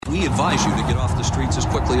advise you to get off the streets as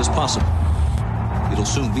quickly as possible. It'll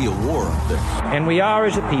soon be a war up there. And we are,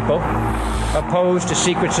 as a people, opposed to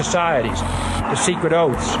secret societies, to secret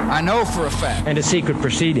oaths. I know for a fact. And to secret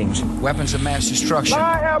proceedings. Weapons of mass destruction.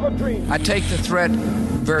 I have a dream. I take the threat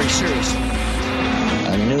very seriously.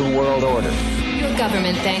 A new world order. Your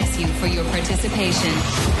government thanks you for your participation.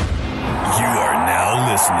 You are now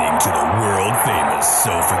listening to the world-famous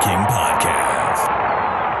Sofa King podcast.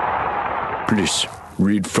 Please,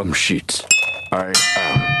 read from sheets. I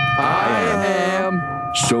am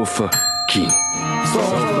Sofa King.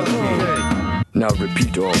 Sofa King. Now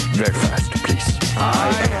repeat all very fast, please.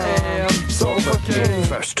 I am Sofa King.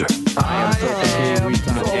 Faster. I am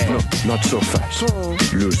Sofa King. No, not so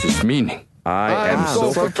fast. Loses meaning. I am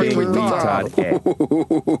Sofa King.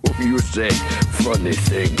 You say funny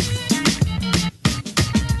things.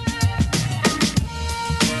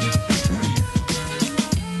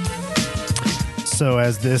 So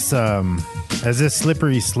as this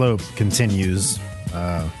slippery slope continues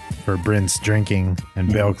for Brent's drinking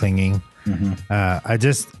and bell clinging, I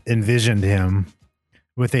just envisioned him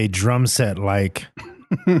with a drum set like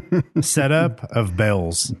setup of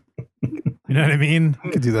bells. You know what I mean? I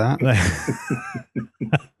could do that.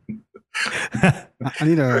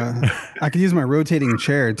 I could use my rotating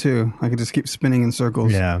chair too. I could just keep spinning in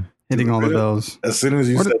circles. Yeah. Hitting all the bells. As soon as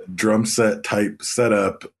you said drum set type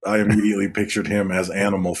setup, I immediately pictured him as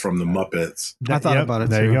Animal from the Muppets. I thought about it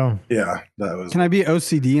too. There you go. Yeah, that was. Can I be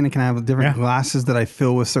OCD and can I have different glasses that I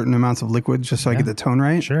fill with certain amounts of liquid just so I get the tone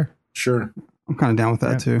right? Sure. I'm kind of down with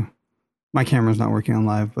that too. My camera's not working on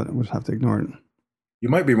live, but we'll just have to ignore it. You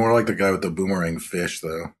might be more like the guy with the boomerang fish,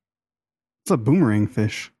 though. It's a boomerang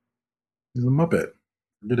fish. He's a Muppet.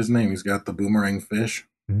 Forget his name. He's got the boomerang fish.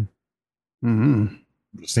 Mm-hmm.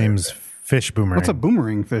 Seems fish boomerang. What's a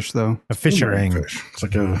boomerang fish, though? A fisherang. Fish. It's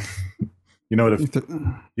like a. You know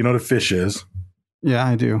what a fish is? Yeah,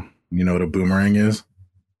 I do. You know what a boomerang is?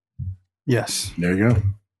 Yes. There you go.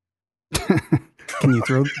 Do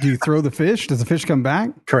you throw the fish? Does the fish come back?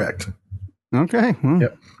 Correct. Okay. Well,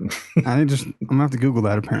 yep. I'm gonna have to Google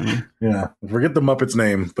that apparently. Yeah. Forget the Muppet's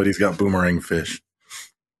name, but he's got boomerang fish.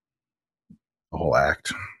 The whole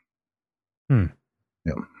act. Yep.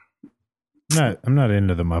 I'm not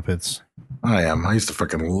into the Muppets. I am. I used to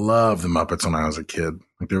fucking love the Muppets when I was a kid.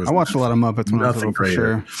 Like I watched a lot of Muppets when I was little, for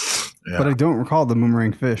sure. Yeah. But I don't recall the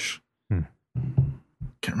boomerang fish. Can't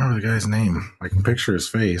remember the guy's name. I can picture his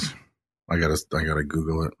face. I gotta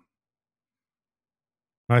Google it.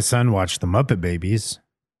 My son watched the Muppet Babies. I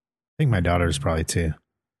think my daughter's probably too.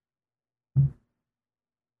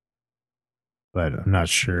 But I'm not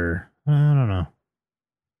sure. I don't know.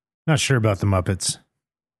 Not sure about the Muppets.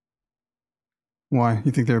 Why?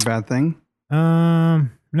 You think they're a bad thing? No, I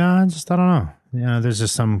don't know. Yeah, there's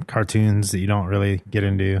just some cartoons that you don't really get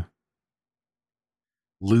into.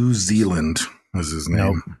 Lou Zealand was his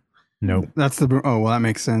name. Nope. That's well, that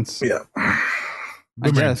makes sense. Yeah.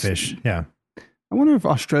 I guess. Fish. Yeah. I wonder if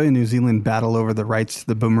Australia and New Zealand battle over the rights to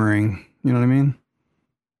the boomerang. You know what I mean?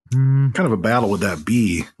 Kind of a battle would that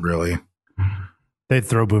be, really? They'd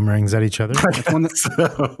throw boomerangs at each other. The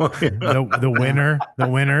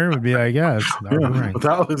winner would be, I guess.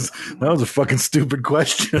 That was a fucking stupid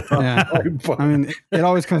question. Yeah. I mean, it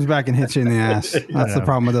always comes back and hits you in the ass. That's the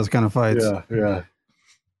problem with those kind of fights. Yeah.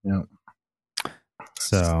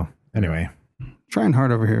 So, anyway. Trying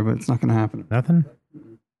hard over here, but it's not going to happen. Nothing? I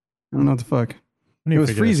don't know what the fuck. It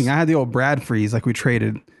was freezing. I had the old Brad freeze like we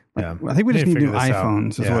traded. I think we just need new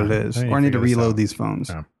iPhones is what it is. Or I need to reload these phones.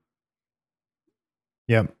 Yeah.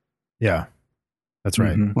 Yep. Yeah. That's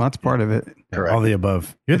right. Well, that's part of it. Correct. All the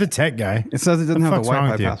above. You're the tech guy. It says it doesn't have the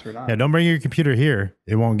Wi-Fi password on. Yeah, don't bring your computer here.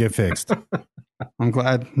 It won't get fixed. I'm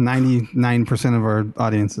glad 99% of our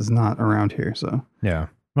audience is not around here. So yeah.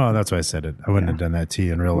 Well, that's why I said it. I wouldn't have done that to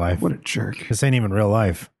you in real life. What a jerk. This ain't even real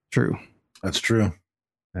life. True. That's true.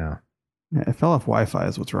 Yeah. Yeah, it fell off Wi-Fi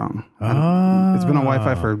is what's wrong. Oh. It's been on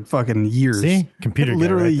Wi-Fi for fucking years. See? Computer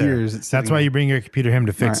literally right years. That's why you bring your computer to him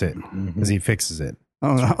to fix it. Because he fixes it.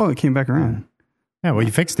 Oh, it came back around. Yeah, well,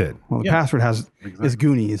 you fixed it. Well, the password is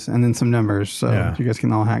Goonies and then some numbers. So you guys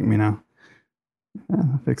can all hack me now.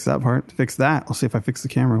 Yeah, fix that part. Fix that. I'll see if I fix the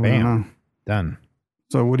camera. Bam. I don't know. Done.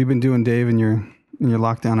 So what have you been doing, Dave, in your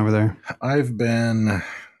lockdown over there? I've been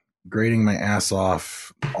grading my ass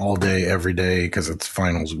off all day, every day, because it's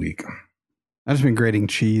finals week. I've just been grading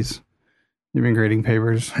cheese. You've been grading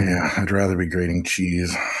papers? Yeah, I'd rather be grading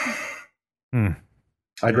cheese.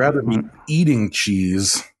 I'd rather be eating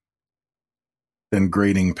cheese than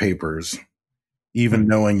grading papers, even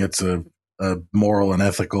knowing it's a moral and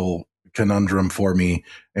ethical conundrum for me.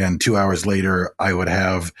 And 2 hours later, I would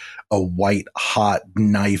have a white hot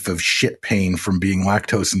knife of shit pain from being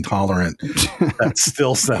lactose intolerant. That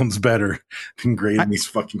still sounds better than grading these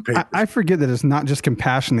fucking papers. I forget that it's not just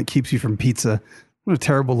compassion that keeps you from pizza. What a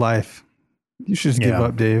terrible life. You should just give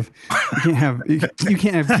up, Dave. You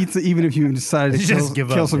can't have pizza even if you decide to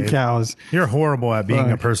kill some cows. You're horrible at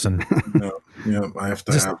being a person. No, I have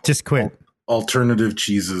to just quit. Alternative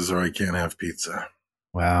cheeses, or I can't have pizza.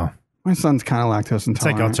 Wow. My son's kind of lactose intolerant. It's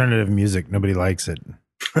like alternative music. Nobody likes it.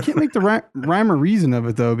 I can't make the rhyme or reason of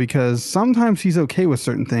it, though, because sometimes he's okay with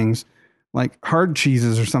certain things. Like hard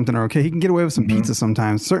cheeses or something are okay. He can get away with some pizza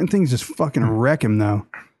sometimes. Certain things just fucking wreck him, though.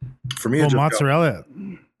 For me, mozzarella...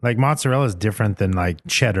 Like mozzarella is different than like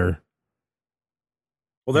cheddar.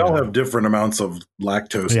 Well, they all have different amounts of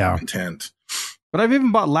lactose content. But I've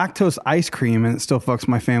even bought lactose ice cream and it still fucks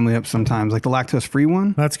my family up sometimes. Like the lactose free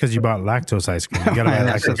one. That's because you bought lactose ice cream. You got to buy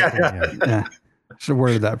lactose free. Yeah. Should have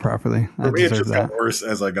worded that properly. For me, it just got worse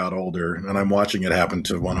as I got older, and I'm watching it happen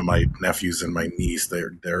to one of my nephews and my niece.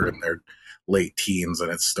 They're in their late teens,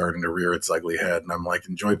 and it's starting to rear its ugly head. And I'm like,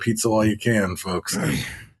 enjoy pizza while you can, folks.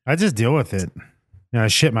 I just deal with it. I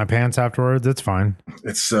shit my pants afterwards. It's fine.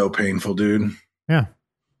 It's so painful, dude. Yeah.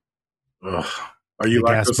 Ugh. Are you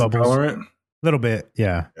lactose intolerant? A little bit,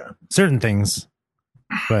 yeah. Certain things,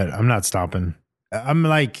 but I'm not stopping. I'm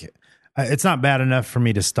like, it's not bad enough for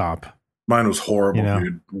me to stop. Mine was horrible,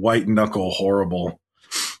 dude. White knuckle, horrible.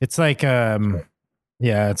 It's like,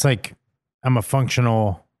 it's like I'm a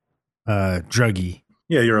functional druggie.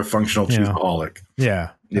 Yeah, you're a functional cheeseaholic.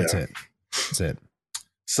 Yeah, that's it.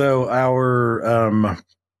 So our,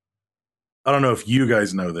 I don't know if you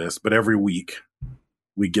guys know this, but every week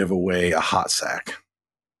we give away a hot sack.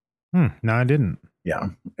 No, I didn't.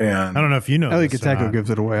 Yeah. And I don't know if you know. El Yucateco gives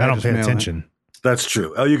it away. I don't pay attention. That's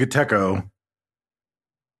true. El Yucateco.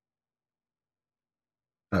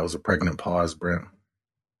 That was a pregnant pause, Brent.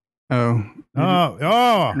 Oh. No.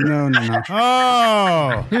 Oh.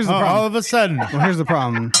 Here's the problem. All of a sudden. Well, here's the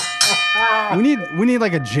problem. We need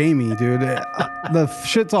like a Jamie, dude. The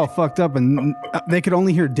shit's all fucked up, and they could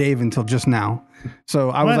only hear Dave until just now. So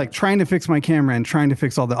I was like trying to fix my camera and trying to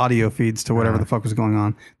fix all the audio feeds to whatever the fuck was going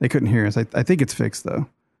on. They couldn't hear us. I think it's fixed though.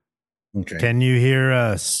 Okay. Can you hear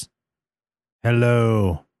us?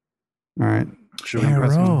 Hello. All right. Should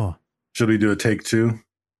we do a take two?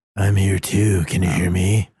 I'm here too. Can you hear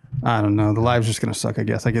me? I don't know. The live's just going to suck, I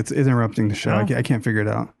guess. Like it's interrupting the show. I can't figure it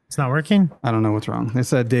out. It's not working? I don't know what's wrong. They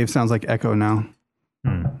said Dave sounds like Echo now.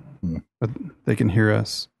 But they can hear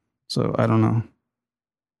us. So I don't know.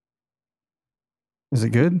 Is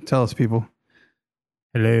it good? Tell us, people.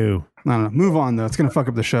 Hello. I don't know. Move on, though. It's going to fuck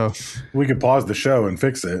up the show. We could pause the show and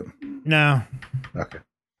fix it. No. Okay.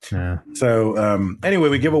 No. So anyway,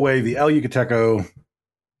 we give away the El Yucateco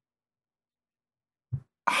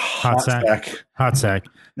Hot sack. Hot sack.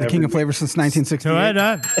 The king of flavors since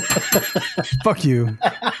 1968. Fuck you.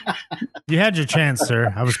 You had your chance,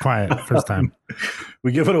 sir. I was quiet first time.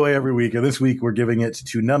 We give it away every week, and this week we're giving it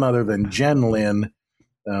to none other than Jen Lynn.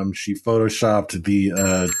 She photoshopped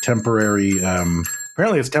the temporary.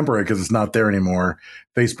 Apparently, it's temporary because it's not there anymore.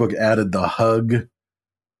 Facebook added the hug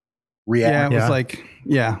react. Yeah, it was like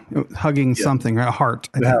hugging something, right? A heart.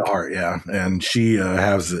 It had a heart, yeah. And she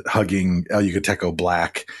has it hugging El Yucateco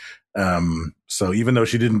Black. So even though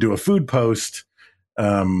she didn't do a food post,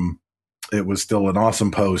 it was still an awesome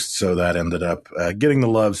post. So that ended up getting the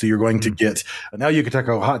love. So you're going to get an El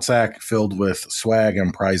Yucateco hot sack filled with swag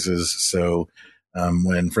and prizes. So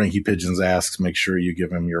when Frankie Pigeons asks, make sure you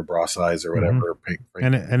give him your bra size or whatever.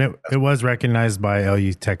 And it was recognized by El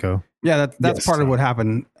Yucateco. Yeah, that's part of what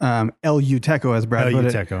happened. El Yucateco, as Brad put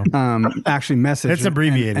it, actually messaged. It's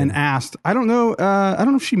abbreviated and asked. I don't know. I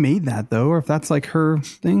don't know if she made that though, or if that's like her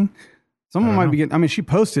thing. Someone might be getting. I mean, she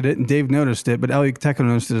posted it and Dave noticed it, but El Yucateco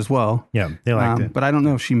noticed it as well. Yeah, they liked it. But I don't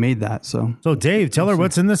know if she made that. So Dave, tell her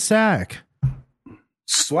what's in the sack.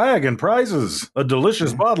 Swag and prizes. A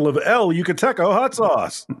delicious bottle of El Yucateco hot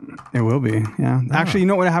sauce. It will be, yeah. Actually, you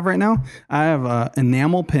know what I have right now? I have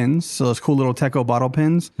enamel pins, so those cool little Teco bottle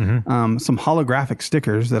pins. Some holographic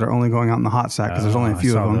stickers that are only going out in the hot sack because there's only a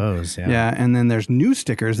few of them. Those, yeah, and then there's new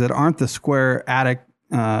stickers that aren't the square attic,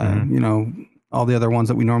 all the other ones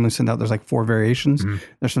that we normally send out. There's like 4 variations.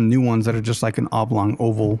 There's some new ones that are just like an oblong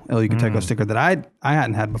oval El Yucateco sticker that I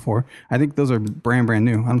hadn't had before. I think those are brand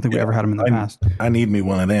new. I don't think we ever had them in the past. I need me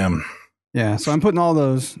one of them. Yeah, so I'm putting all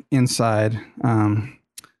those inside.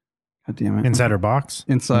 God damn it! Inside her box.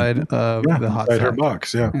 Inside of the hot sack. Inside her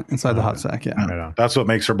box. Yeah. Inside the hot sack. Yeah. That's what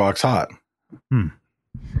makes her box hot.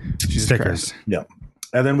 Jesus Stickers. Christ. Yeah.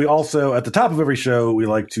 And then we also, at the top of every show, we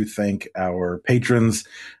like to thank our patrons.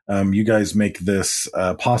 You guys make this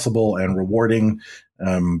possible and rewarding.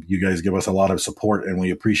 You guys give us a lot of support and we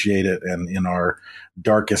appreciate it. And in our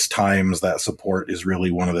darkest times, that support is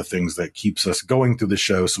really one of the things that keeps us going through the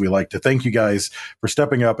show. So we like to thank you guys for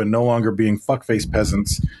stepping up and no longer being fuckface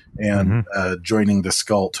peasants and joining the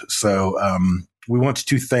Skult. So we want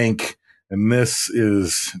to thank, and this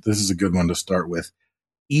is a good one to start with,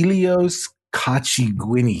 Ilios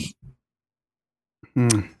Kachigwini.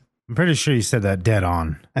 I'm pretty sure you said that dead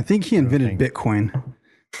on. I think he invented Bitcoin.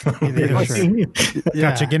 Kachigini?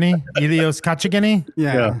 Ilios Kachigini?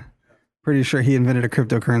 Yeah. Pretty sure he invented a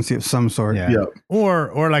cryptocurrency of some sort. Yeah.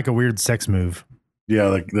 Or like a weird sex move. Yeah,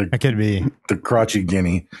 like that could be the crotchy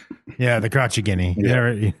guinea. Yeah, the crotchy guinea.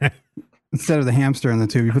 Yeah. Instead of the hamster in the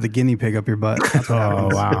tube, you put the guinea pig up your butt. Oh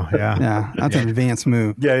wow, yeah, yeah, that's an advanced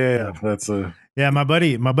move. Yeah. That's a My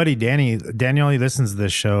buddy Daniel, he listens to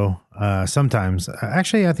this show sometimes.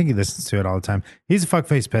 Actually, I think he listens to it all the time. He's a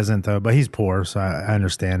fuckface peasant though, but he's poor, so I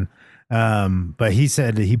understand. But he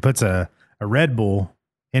said he puts a Red Bull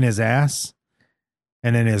in his ass,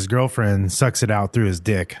 and then his girlfriend sucks it out through his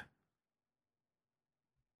dick.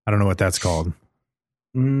 I don't know what that's called.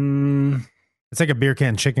 It's like a beer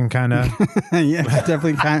can chicken kind of. Yeah, it's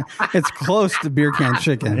definitely it's close to beer can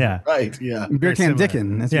chicken. Yeah, right. Yeah, beer can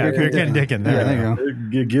dickin. It's beer can dickin. Yeah, there you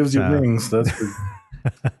go. It gives you wings. That's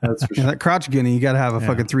for sure. That crotch guinea, you got to have a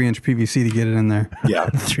fucking 3-inch PVC to get it in there. Yeah,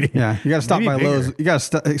 yeah. You got to stop by Lowe's. You got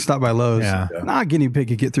to stop by Lowe's. Yeah. Nah, guinea pig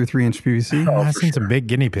could get through 3-inch PVC. I've seen some big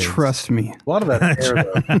guinea pigs. Trust me. A lot of that hair,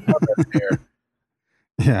 though. A lot of that's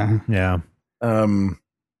hair. Yeah.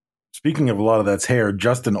 Speaking of a lot of that's hair,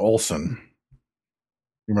 Justin Olson.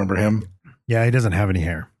 You remember him? Yeah, he doesn't have any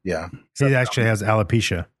hair. Yeah. He actually has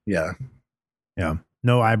alopecia. Yeah. Yeah.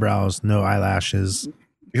 No eyebrows, no eyelashes.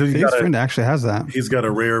 His friend actually has that. He's got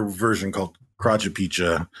a rare version called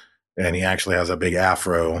crotchapecia, and he actually has a big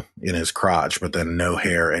afro in his crotch, but then no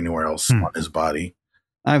hair anywhere else on his body.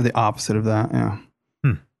 I have the opposite of that. Yeah.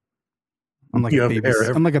 I'm like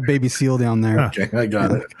I'm like a baby seal down there. Okay, I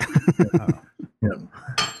got it.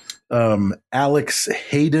 Yeah. Alex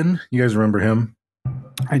Hayden, you guys remember him?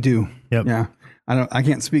 I do. Yep. Yeah. I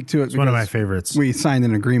can't speak to it. It's one of my favorites. We signed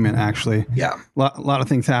an agreement, actually. Yeah. A lot of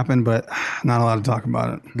things happened, but not allowed to talk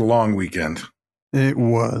about it. The long weekend. It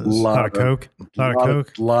was. A lot of coke. A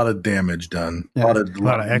lot of damage done. Yeah. A lot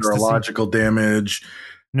of neurological damage.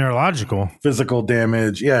 Neurological? Physical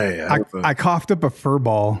damage. Yeah. I coughed up a fur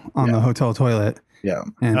ball on the hotel toilet. Yeah.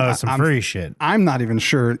 And some furry shit. I'm not even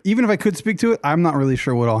sure. Even if I could speak to it, I'm not really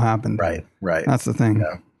sure what all happened. Right. That's the thing.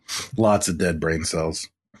 Yeah. Lots of dead brain cells.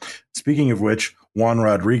 Speaking of which, Juan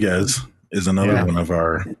Rodriguez is another one of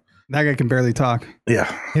our... That guy can barely talk.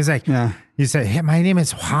 Yeah. He's like, you say, hey, my name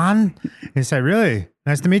is Juan. He said, really?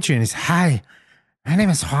 Nice to meet you. And he's, hi, my name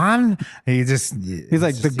is Juan. And he's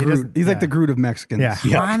like the Groot. He's like the Groot of Mexicans. Yeah.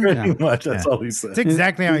 Juan. Pretty much. That's all he said. It's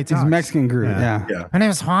exactly how he talks. He's Mexican Groot. Yeah. My name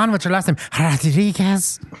is Juan. What's your last name?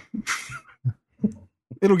 Rodriguez.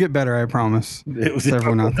 It'll get better, I promise. To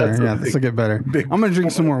everyone out there. Yeah, this will get better. I'm gonna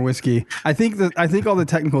drink some more whiskey. I think all the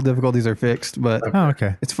technical difficulties are fixed, but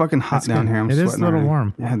okay. It's fucking hot down here. I'm it sweating is a little already.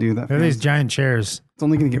 warm. Yeah, dude. There are these giant chairs. It's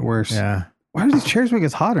only gonna get worse. Yeah. Why do these chairs make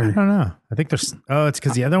us hotter? I don't know. I think there's. Oh, it's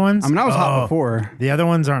because the other ones. I mean, I was hot before. The other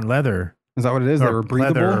ones aren't leather. Is that what it is? They were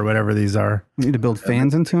breathable leather or whatever these are. We need to build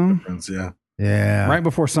fans into them. Yeah. Yeah. Right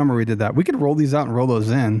before summer, we did that. We could roll these out and roll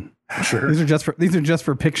those in. Sure. These are just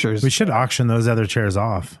for pictures. We should auction those other chairs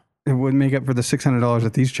off. It would make up for the $600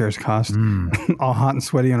 that these chairs cost. All hot and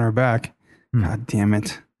sweaty on our back. God damn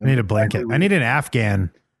it. I need a blanket. I need an Afghan.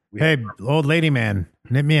 Hey, old lady man,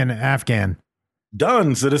 knit me an Afghan.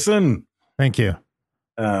 Done, citizen. Thank you.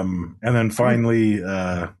 And then finally,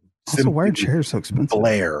 also, why are chairs so expensive?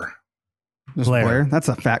 Blair. Just Blair? That's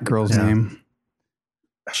a fat girl's name.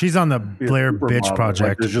 She's on the Blair Bitch model. Project.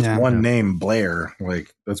 Like, there's just one name, Blair.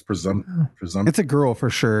 Like, that's presumptive. It's a girl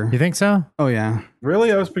for sure. You think so? Oh, yeah.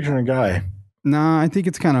 Really? I was picturing a guy. Nah, I think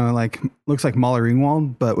it's kind of like, looks like Molly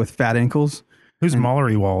Ringwald, but with fat ankles. Who's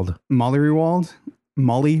Molly Ringwald? Molly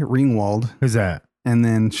Ringwald. Who's that? And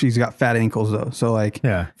then she's got fat ankles, though. So, like,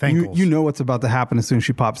 you know what's about to happen as soon as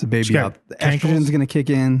she pops the baby out. The estrogen's going to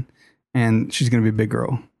kick in, and she's going to be a big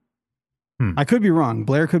girl. I could be wrong.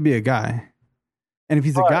 Blair could be a guy. And if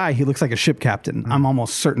he's a guy, he looks like a ship captain. I'm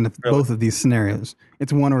almost certain of both of these scenarios.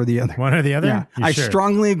 It's one or the other. One or the other? Yeah. I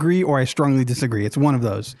strongly agree or I strongly disagree. It's one of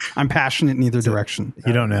those. I'm passionate in either direction.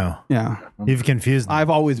 You don't know. Yeah. You've confused me. I've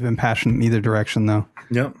always been passionate in either direction, though.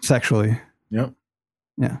 Yep. Sexually. Yep.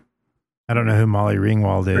 Yeah. I don't know who Molly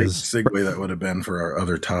Ringwald Great is. segue that would have been for our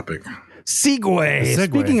other topic. Segway. Segway.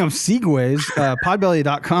 Speaking of Segways,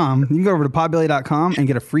 podbelly.com. You can go over to podbelly.com and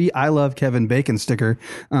get a free I Love Kevin Bacon sticker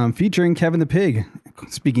featuring Kevin the Pig.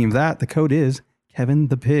 Speaking of that, the code is Kevin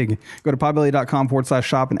the Pig. Go to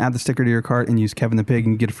podbelly.com/shop and add the sticker to your cart and use Kevin the Pig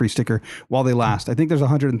and get a free sticker while they last. I think there's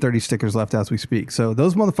 130 stickers left as we speak. So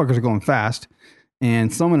those motherfuckers are going fast.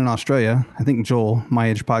 And someone in Australia, I think Joel, My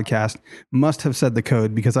Age Podcast, must have said the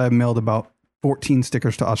code because I have mailed about 14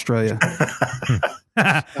 stickers to Australia.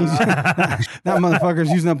 That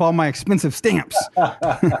motherfucker's using up all my expensive stamps.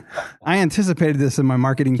 I anticipated this in my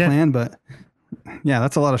marketing plan, but yeah,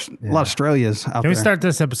 that's a lot of Australias out there. Can we start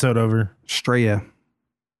this episode over? Australia.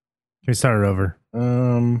 Can we start it over?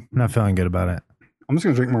 I'm not feeling good about it. I'm just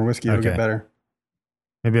going to drink more whiskey. It'll get better.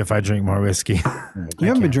 Maybe if I drink more whiskey. You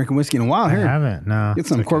haven't been drinking whiskey in a while here. I haven't. No. Get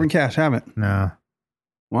some Corbin Cash. Have it. No.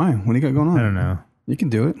 Why? What do you got going on? I don't know. You can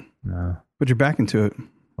do it. No. Put your back into it.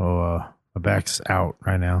 Oh, my back's out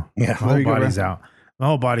right now. Yeah. My whole body's out. My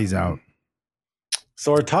whole body's out.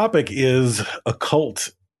 So our topic is a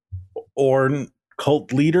cult or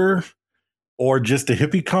cult leader or just a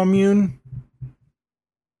hippie commune.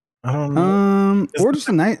 I don't know. Or just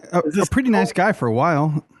a pretty nice guy for a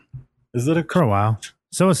while. Is it for a while?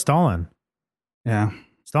 So is Stalin. Yeah.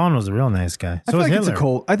 Stalin was a real nice guy. I So feel was like Hitler. it's a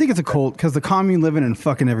cult. I think it's a cult because the commune living and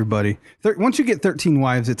fucking everybody. Once you get 13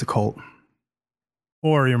 wives, it's a cult.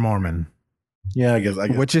 Or you're Mormon. Yeah, I guess.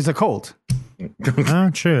 Which is a cult. Oh,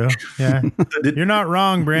 true. Yeah. You're not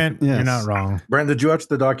wrong, Brent. Yes. You're not wrong. Brent, did you watch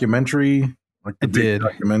the documentary? Like the big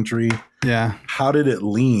documentary? Yeah. How did it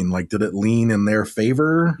lean? Like, did it lean in their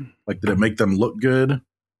favor? Like, did it make them look good?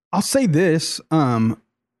 I'll say this.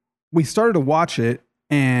 We started to watch it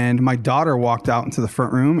and my daughter walked out into the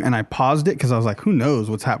front room and I paused it because I was like, who knows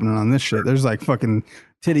what's happening on this shit? There's like fucking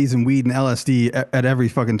titties and weed and LSD at every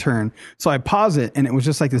fucking turn. So I paused it and it was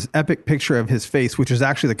just like this epic picture of his face, which is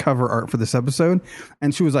actually the cover art for this episode.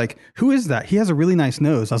 And she was like, who is that? He has a really nice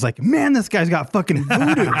nose. I was like, man, this guy's got fucking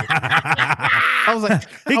voodoo. I was like,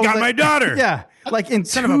 He got my daughter. Yeah. Like in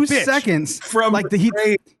Son of a 2 bitch. seconds From like the he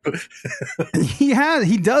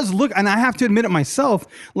does look, and I have to admit it myself,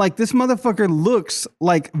 like this motherfucker looks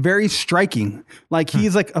like very striking. Like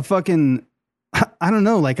he's like a fucking, I don't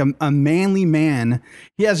know, like a manly man.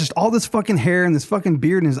 He has just all this fucking hair and this fucking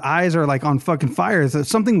beard and his eyes are like on fucking fire. There's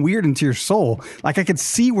something weird into your soul. Like I could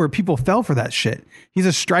see where people fell for that shit. He's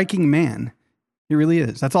a striking man. He really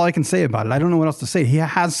is. That's all I can say about it. I don't know what else to say. He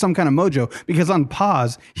has some kind of mojo because on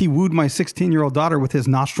pause, he wooed my 16-year-old daughter with his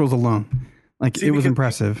nostrils alone. Like it was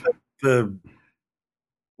impressive.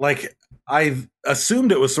 I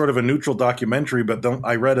assumed it was sort of a neutral documentary, but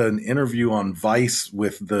I read an interview on Vice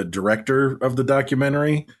with the director of the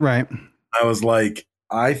documentary. Right. I was like,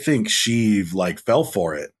 I think she like fell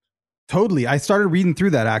for it. Totally. I started reading through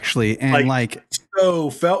that actually. And so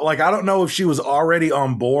felt like, I don't know if she was already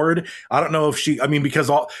on board. I don't know if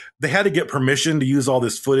because they had to get permission to use all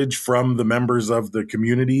this footage from the members of the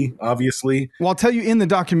community, obviously. Well, I'll tell you in the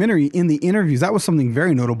documentary, in the interviews, that was something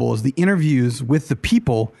very notable is the interviews with the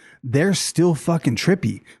people, they're still fucking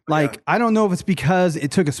trippy. Like, I don't know if it's because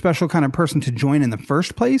it took a special kind of person to join in the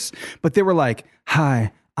first place, but they were like,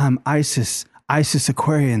 hi, I'm Isis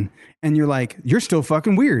Aquarian. And you're like, you're still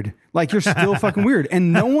fucking weird. Like, you're still fucking weird.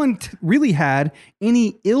 And no one really had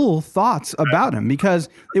any ill thoughts about him because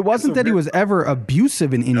it wasn't that he was ever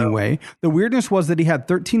abusive in any way. The weirdness was that he had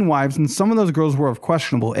 13 wives and some of those girls were of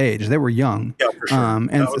questionable age. They were young. Yeah, for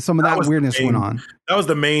sure. Some of that weirdness went on. That was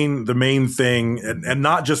the main thing. And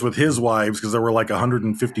not just with his wives, because there were like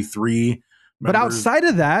 153 But outside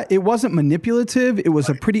of that, it wasn't manipulative. It was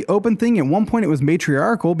a pretty open thing. At one point, it was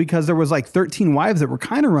matriarchal because there was like 13 wives that were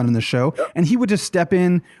kind of running the show, and he would just step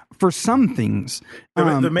in for some things.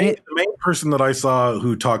 The main person that I saw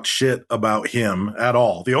who talked shit about him at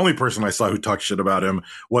all, the only person I saw who talked shit about him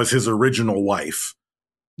was his original wife.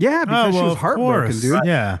 Yeah, because she was heartbroken, dude.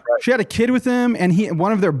 Yeah. She had a kid with him, and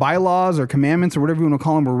one of their bylaws or commandments or whatever you want to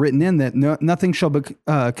call them were written in that nothing shall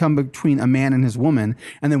come between a man and his woman.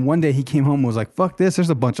 And then one day he came home and was like, fuck this. There's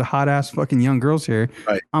a bunch of hot ass fucking young girls here.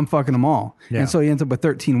 Right. I'm fucking them all. Yeah. And so he ends up with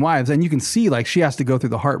 13 wives. And you can see like she has to go through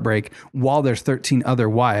the heartbreak while there's 13 other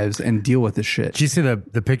wives and deal with this shit. Did you see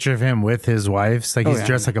the picture of him with his wives? Like he's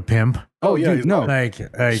dressed like a pimp. Oh, yeah, dude, no.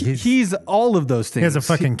 He's all of those things. He has a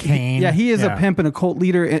fucking cane. He is a pimp and a cult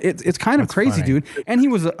leader. It's kind of crazy, dude. And he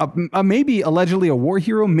was a maybe allegedly a war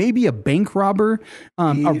hero, maybe a bank robber,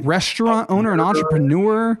 a restaurant owner, an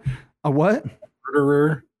entrepreneur, a what?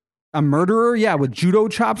 A murderer, yeah, with judo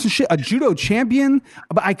chops and shit. A judo champion,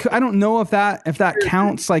 but I don't know if that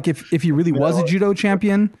counts. Like if he really was a judo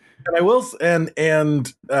champion. And I will,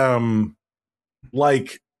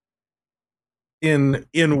 like. in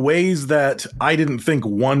ways that I didn't think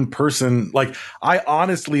one person, like, I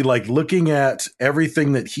honestly, like, looking at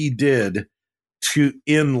everything that he did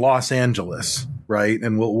in Los Angeles, right?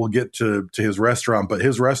 And we'll get to his restaurant, but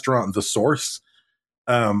his restaurant, The Source,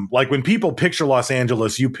 like, when people picture Los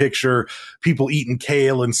Angeles, you picture people eating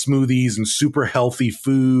kale and smoothies and super healthy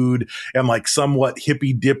food and like somewhat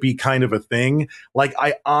hippy dippy kind of a thing. Like,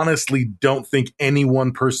 I honestly don't think any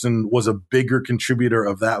one person was a bigger contributor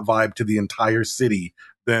of that vibe to the entire city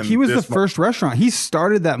than he was the first restaurant. He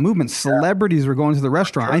started that movement. Celebrities were going to the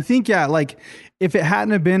restaurant. Sure. I think, like, if it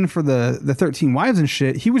hadn't have been for the 13 Wives and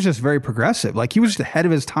shit, he was just very progressive. Like, he was just ahead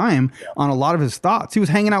of his time on a lot of his thoughts. He was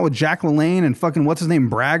hanging out with Jack LaLanne and fucking what's his name,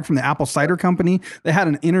 Bragg from the Apple Cider Company. They had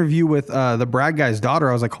an interview with the Bragg guy's daughter.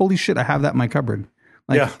 I was like, holy shit, I have that in my cupboard.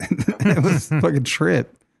 Like, it was fucking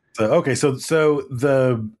trip.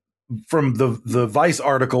 So from the Vice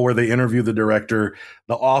article where they interview the director,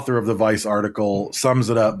 the author of the Vice article sums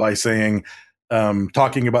it up by saying,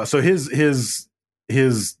 talking about, so his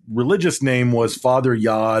religious name was Father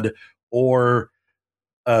Yod, or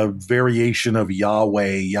a variation of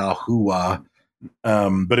Yahweh, Yahuwah.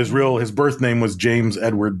 But his birth name was James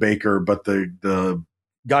Edward Baker. But the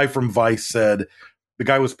guy from Vice said the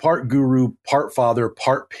guy was part guru, part father,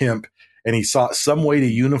 part pimp, and he sought some way to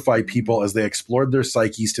unify people as they explored their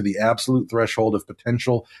psyches to the absolute threshold of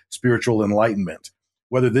potential spiritual enlightenment.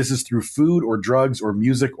 Whether this is through food or drugs or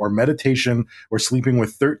music or meditation or sleeping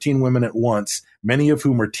with 13 women at once, many of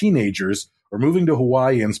whom are teenagers, or moving to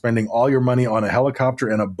Hawaii and spending all your money on a helicopter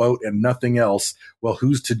and a boat and nothing else, well,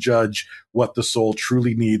 who's to judge what the soul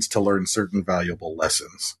truly needs to learn certain valuable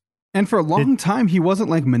lessons? And for a long time, he wasn't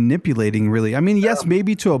like manipulating really. I mean, yes,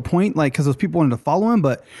 maybe to a point, like, because those people wanted to follow him.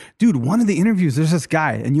 But dude, one of the interviews, there's this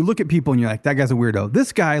guy and you look at people and you're like, that guy's a weirdo.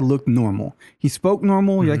 This guy looked normal. He spoke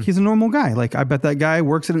normal. You're like, he's a normal guy. Like, I bet that guy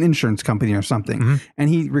works at an insurance company or something. And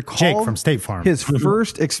he recalled Jake from State Farm. His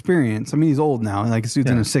first experience. I mean, he's old now, like this dude's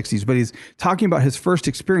in his 60s, but he's talking about his first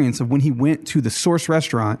experience of when he went to the Source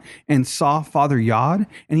restaurant and saw Father Yod.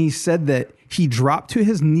 And he said that he dropped to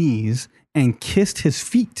his knees and kissed his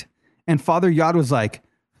feet. And Father Yod was like,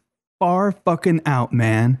 far fucking out,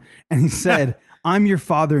 man. And he said, I'm your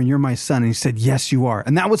father and you're my son. And he said, yes, you are.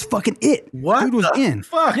 And that was fucking it. What dude was the in.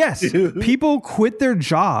 fuck, yes. dude? People quit their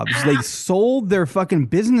jobs. They sold their fucking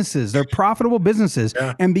businesses, their profitable businesses,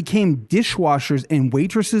 and became dishwashers and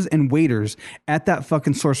waitresses and waiters at that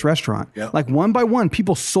fucking Source restaurant. Like, one by one,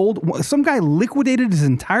 people sold. Some guy liquidated his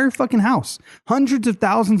entire fucking house. Hundreds of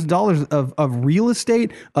thousands of dollars of real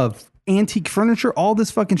estate, of antique furniture, all this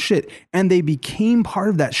fucking shit, and they became part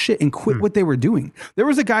of that shit and quit what they were doing. There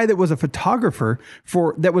was a guy that was a photographer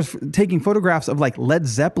that was taking photographs of like Led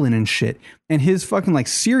Zeppelin and shit, and his fucking like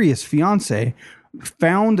serious fiance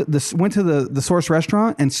went to the Source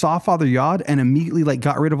restaurant and saw Father Yod and immediately like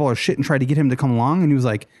got rid of all her shit and tried to get him to come along, and he was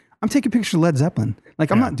like, I'm taking pictures of Led Zeppelin.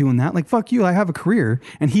 Like, I'm not doing that. Like, fuck you. I have a career.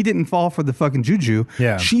 And he didn't fall for the fucking juju.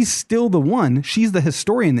 Yeah. She's still the one. She's the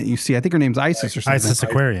historian that you see. I think her name's Isis or something. Isis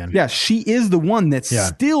Aquarian. Yeah. She is the one that's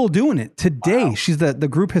still doing it today. Wow. She's the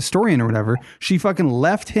group historian or whatever. She fucking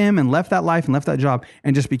left him and left that life and left that job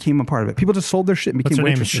and just became a part of it. People just sold their shit and became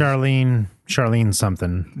waitresses. What's her name? Charlene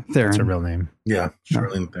something. Theron. That's her real name. Yeah.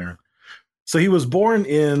 Charlene Theron. So he was born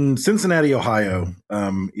in Cincinnati, Ohio,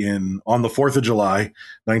 on the 4th of July,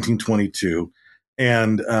 1922,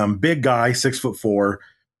 and big guy, 6'4",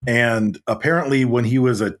 and apparently when he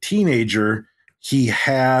was a teenager, he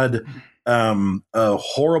had a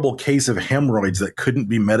horrible case of hemorrhoids that couldn't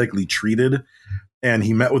be medically treated, and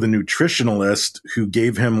he met with a nutritionalist who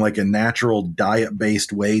gave him like a natural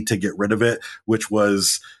diet-based way to get rid of it, which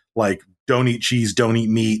was like, don't eat cheese, don't eat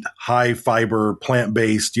meat, high fiber,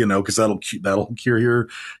 plant-based, because that'll cure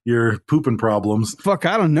your pooping problems. Fuck,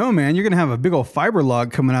 I don't know, man. You're going to have a big old fiber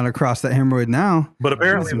log coming out across that hemorrhoid now. But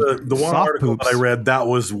apparently the one article that I read, that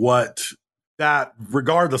was that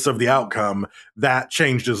regardless of the outcome, that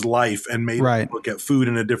changed his life and made him look at food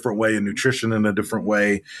in a different way and nutrition in a different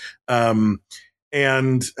way. And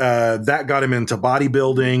that got him into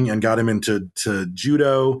bodybuilding and got him into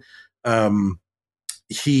judo.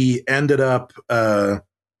 He ended up,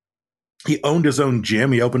 he owned his own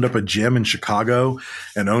gym. He opened up a gym in Chicago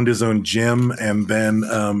and owned his own gym. And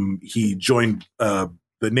then he joined the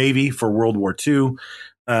Navy for World War II.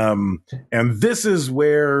 And this is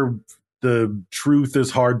where the truth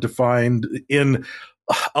is hard to find. In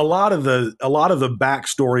a lot of the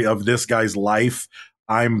backstory of this guy's life,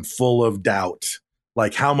 I'm full of doubt.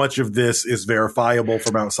 Like, how much of this is verifiable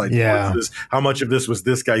from outside sources? How much of this was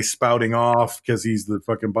this guy spouting off because he's the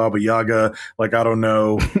fucking Baba Yaga? Like, I don't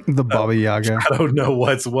know. The Baba Yaga. I don't know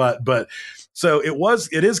what's what. But So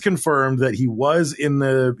it is confirmed that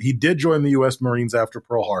he did join the U.S. Marines after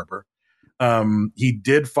Pearl Harbor. He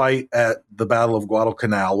did fight at the Battle of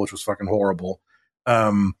Guadalcanal, which was fucking horrible.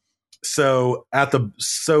 So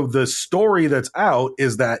the story that's out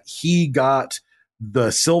is that he got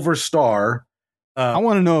the Silver Star. I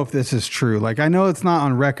want to know if this is true. Like, I know it's not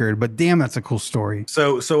on record, but damn, that's a cool story.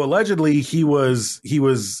 So allegedly he was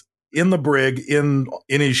in the brig in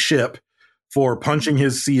his ship for punching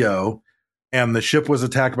his CO, and the ship was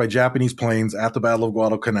attacked by Japanese planes at the Battle of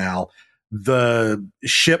Guadalcanal. The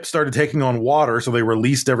ship started taking on water, so they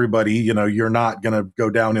released everybody. You're not going to go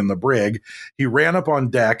down in the brig. He ran up on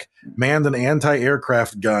deck, manned an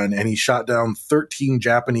anti-aircraft gun, and he shot down 13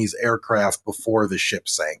 Japanese aircraft before the ship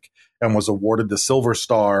sank, and was awarded the Silver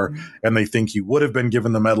Star. And they think he would have been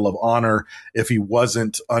given the Medal of Honor if he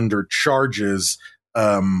wasn't under charges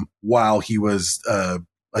while he was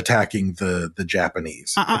attacking the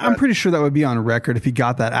Japanese. I'm pretty sure that would be on record if he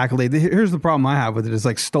got that accolade. Here's the problem I have with it is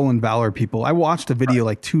like stolen valor people. I watched a video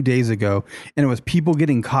like 2 days ago, and it was people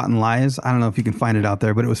getting caught in lies. I don't know if you can find it out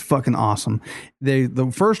there, but it was fucking awesome. The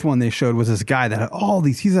first one they showed was this guy that had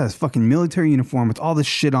he's had his fucking military uniform with all this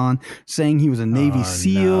shit on, saying he was a Navy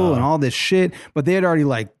SEAL and all this shit, but they had already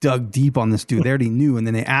like dug deep on this dude. They already knew, and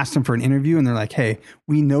then they asked him for an interview, and they're like, hey,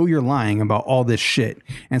 we know you're lying about all this shit.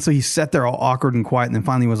 And so he sat there all awkward and quiet, and then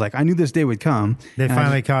finally was like, I knew this day would come. They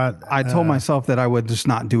finally caught. I told myself that I would just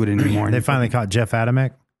not do it anymore. They finally caught Jeff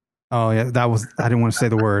Adamek. Oh yeah, I didn't want to say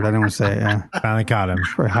the word. I didn't want to say it. Yeah. Finally caught him.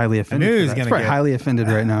 Probably highly offended. I knew he was probably highly offended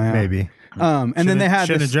right now. Yeah. Maybe. And then they had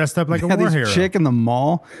should have dressed up like a war hero. Chick in the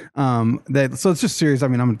mall. So it's just serious. I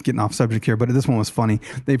mean, I'm getting off subject here, but this one was funny.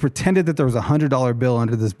 They pretended that there was $100 bill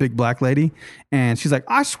under this big black lady, and she's like,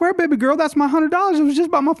 "I swear, baby girl, that's my $100. It was just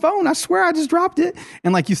by my phone. I swear, I just dropped it."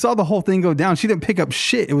 And like you saw the whole thing go down. She didn't pick up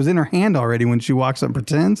shit. It was in her hand already when she walks up and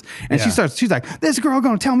pretends. And she's like, "This girl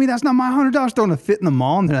gonna tell me that's not my $100?" Throwing a fit in the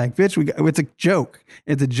mall, and they're like, "Bitch, it's a joke.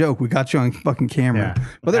 It's a joke. We got you on fucking camera." Yeah.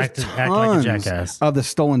 But there's act like a tons jackass. of the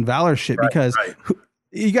stolen valor shit because.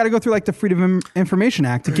 You got to go through like the Freedom of Information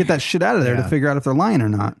Act to get that shit out of there to figure out if they're lying or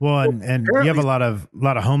not. Well, and you have a lot of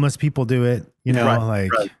homeless people do it,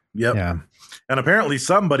 Yep. Yeah. And apparently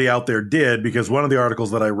somebody out there did, because one of the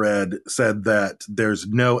articles that I read said that there's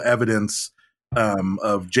no evidence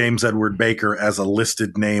of James Edward Baker as a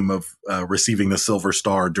listed name of receiving the Silver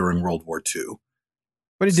Star during World War II.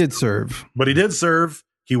 But he did serve.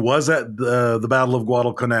 He was at the Battle of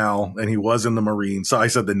Guadalcanal, and he was in the Marines. So I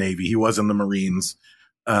said the Navy. He was in the Marines.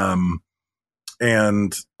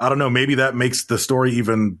 And I don't know, maybe that makes the story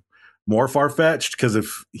even more far-fetched, because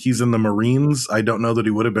if he's in the Marines, I don't know that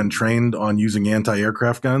he would have been trained on using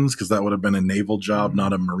anti-aircraft guns, because that would have been a naval job,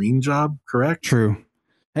 not a Marine job, correct? True.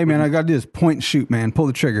 Hey, man, I got to do this point and shoot, man. Pull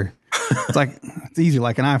the trigger. It's easy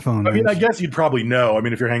like an iPhone. I mean, I guess you'd probably know. I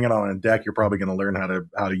mean, if you're hanging out on a deck, you're probably going to learn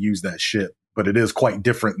how to use that shit. But it is quite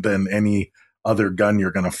different than any other gun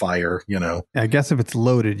you're going to fire, I guess if it's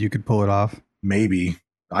loaded, you could pull it off. Maybe.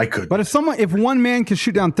 I could. But if one man could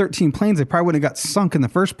shoot down 13 planes, they probably wouldn't have got sunk in the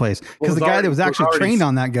first place, because the guy that was actually trained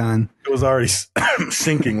on that gun. It was already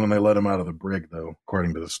sinking when they let him out of the brig, though,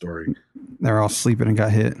 according to the story. They're all sleeping and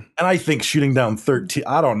got hit. And I think shooting down 13,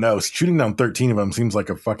 I don't know, shooting down 13 of them seems like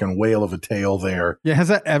a fucking whale of a tale there. Yeah, has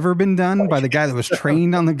that ever been done by the guy that was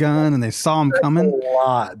trained on the gun and they saw him coming?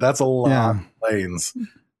 That's a lot of planes.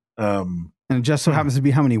 And it just so happens to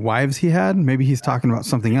be how many wives he had. Maybe he's talking about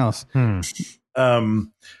something else.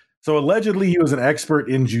 So allegedly he was an expert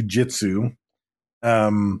in jujitsu.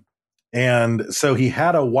 And so he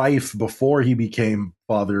had a wife before he became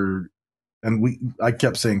Father. And I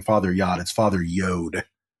kept saying Father Yod. It's Father Yod.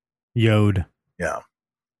 Yod. Yeah.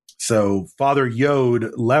 So Father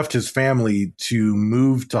Yod left his family to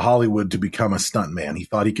move to Hollywood to become a stuntman. He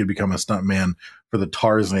thought he could become a stuntman for the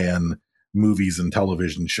Tarzan movies and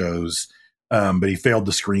television shows. But he failed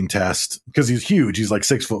the screen test because he's huge. He's like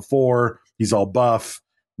 6'4". He's all buff.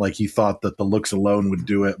 Like, he thought that the looks alone would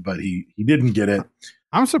do it, but he didn't get it.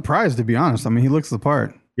 I'm surprised, to be honest. I mean, he looks the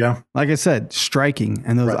part. Yeah. Like I said, striking,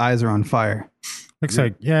 and those eyes are on fire. Looks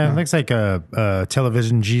like a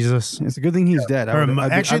television Jesus. It's a good thing he's dead.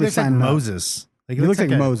 Actually, looks like Moses. He looks like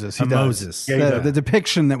Moses. He does. Moses. Yeah, the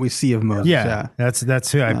depiction that we see of Moses. Yeah.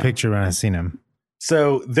 That's who I picture when I seen him.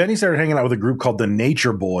 So then he started hanging out with a group called the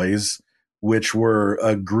Nature Boys, which were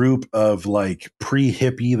a group of like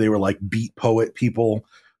pre-hippie. They were like beat poet people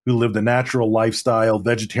who lived a natural lifestyle,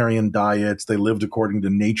 vegetarian diets. They lived according to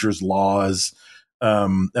nature's laws.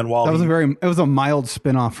 And while it was a mild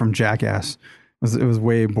spinoff from Jackass. It was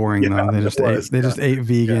way boring though. They just ate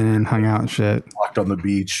vegan and hung out and shit. Walked on the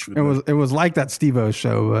beach. It was like that Steve-O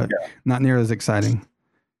show, but not near as exciting.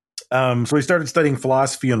 So he started studying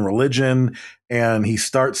philosophy and religion, and he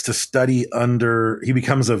starts to study he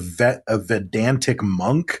becomes a Vedantic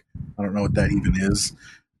monk. I don't know what that even is.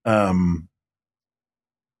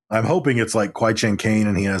 I'm hoping it's like Kwai Chang Caine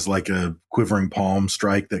and he has like a quivering palm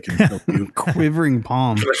strike that can kill you. Quivering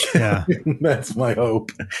palm. Yeah. That's my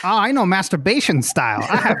hope. Oh, I know masturbation style.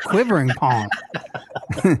 I have quivering palm.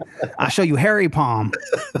 I'll show you hairy palm.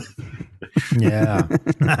 Yeah.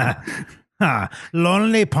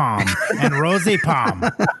 Lonely palm and rosy palm.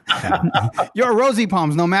 Yeah. Your rosy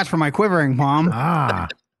palm's no match for my quivering palm. Ah.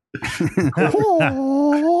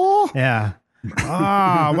 Yeah.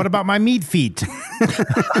 Ah, what about my meat feet?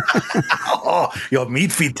 Oh, your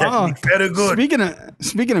meat feet technique very good.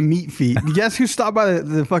 Speaking of meat feet, guess who stopped by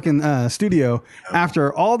the fucking studio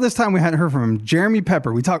after all this time we hadn't heard from him? Jeremy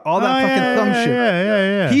Pepper. We talked all that fucking thumb shit.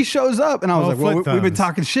 Yeah. He shows up and I was like, well, we've been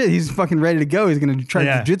talking shit. He's fucking ready to go. He's going to try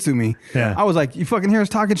to jujitsu me. Yeah. I was like, you fucking hear us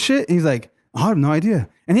talking shit? And he's like, I have no idea.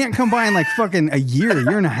 And he hadn't come by in like fucking a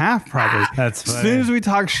year and a half, probably. That's funny. As soon as we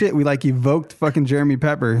talk shit, we like evoked fucking Jeremy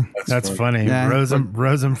Pepper. That's funny. Yeah. Rose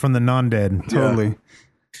him from the non-dead. Totally. Yeah.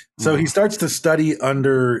 So he starts to study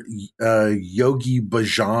under Yogi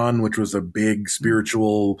Bhajan, which was a big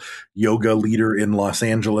spiritual yoga leader in Los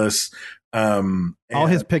Angeles. All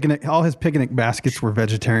his picnic baskets were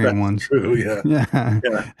vegetarian ones. True, yeah.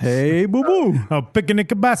 Yeah. Hey, boo boo. Oh,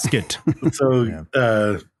 picnic a basket. So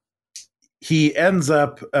he ends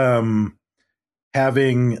up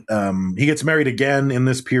having he gets married again in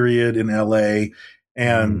this period in LA,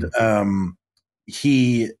 and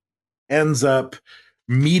he ends up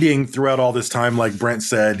meeting throughout all this time, like Brent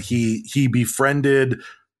said, he befriended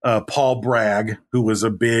Paul Bragg, who was a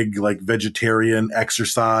big like vegetarian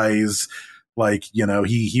exercise. Like, you know,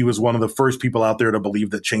 he was one of the first people out there to believe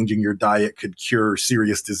that changing your diet could cure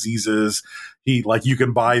serious diseases. You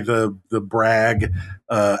can buy the Bragg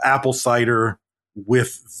apple cider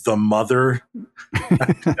with the mother.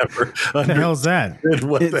 What the hell's that?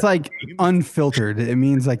 It's like unfiltered. It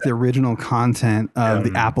means like the original content of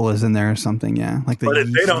the apple is in there or something. Yeah. Like but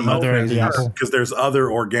they don't know apple because there's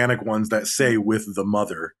other organic ones that say with the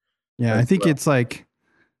mother. Yeah. I think it's like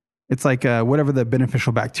whatever the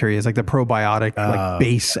beneficial bacteria is, like the probiotic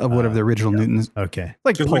base of whatever the original Newton's. Okay.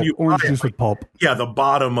 Like pulp, orange juice with pulp. Yeah. The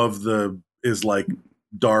bottom of is like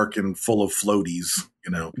dark and full of floaties, you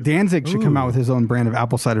know. Danzig should come out with his own brand of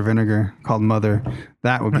apple cider vinegar called Mother.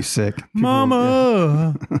 That would be sick.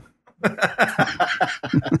 Mama.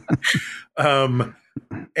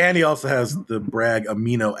 And he also has the Bragg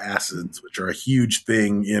amino acids, which are a huge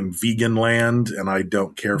thing in vegan land, and I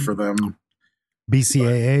don't care for them.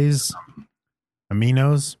 BCAAs,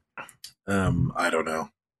 aminos. I don't know.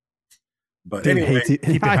 But Dave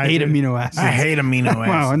anyway, I hate amino acids. I hate amino acids.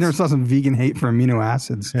 Wow, I never saw some vegan hate for amino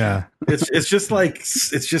acids. Yeah, it's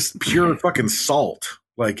just pure fucking salt.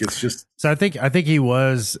 Like it's just. So I think he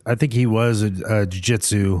was a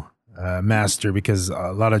jiu-jitsu master because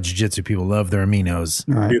a lot of jiu-jitsu people love their aminos.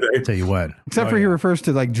 Right. I'll tell you what. Except for he refers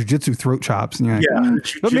to like jiu-jitsu throat chops. And you're like,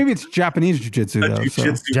 but maybe it's Japanese jiu-jitsu though.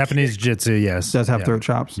 So. Japanese jiu-jitsu, yes, does have throat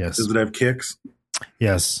chops. Yes. Does it have kicks?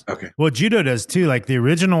 Yes. Okay. Well, judo does too. Like the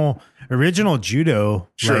original judo,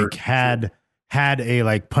 like had a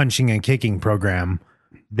like punching and kicking program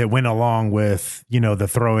that went along with, you know, the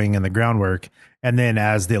throwing and the groundwork. And then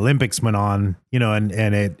as the Olympics went on, you know, and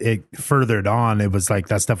it furthered on, it was like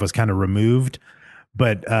that stuff was kind of removed.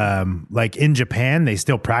 But like in Japan, they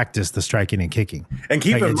still practice the striking and kicking. And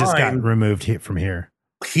keep in mind, it just got removed from here.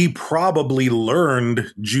 He probably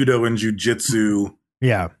learned judo and jiu-jitsu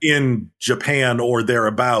in Japan or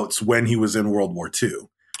thereabouts when he was in World War II.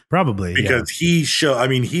 Probably. Because he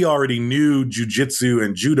already knew jiu-jitsu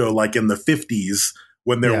and judo like in the 50s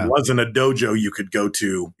when there wasn't a dojo you could go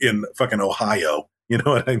to in fucking Ohio. You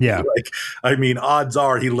know what I mean? Yeah. Like, I mean, odds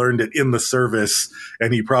are he learned it in the service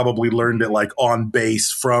and he probably learned it like on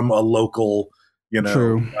base from a local, you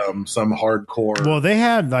know, some hardcore. Well, they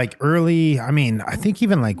had like early, I mean, I think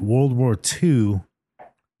even like World War II,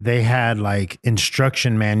 they had like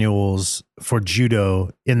instruction manuals for judo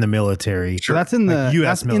in the military. So that's in the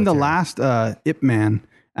US military. in the last Ip Man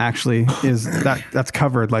actually is that's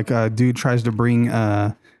covered. Like a dude tries to bring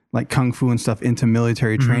like kung fu and stuff into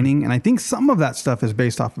military training, and I think some of that stuff is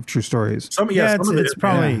based off of true stories. It's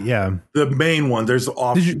probably the main one. There's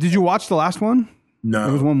off. Did you watch the last one? No,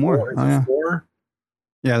 there was one more. Four?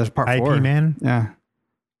 Yeah, there's part 4. IP Man. Yeah.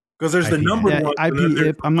 Because there's the numbered one. IP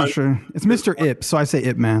Ip. I'm not sure. It's Mr. Ip, so I say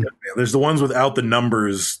Ip Man. Yeah, there's the ones without the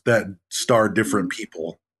numbers that star different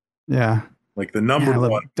people. Yeah. Like the numbered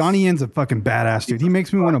one. Donnie Yen's a fucking badass dude. He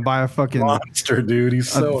makes me want to buy a fucking monster, dude. He's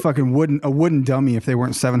so fucking wooden dummy if they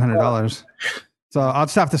weren't $700. So I'll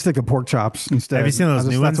just have to stick to pork chops instead. Have you seen those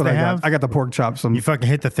new ones That's what they I got. have? I got the pork chops. You fucking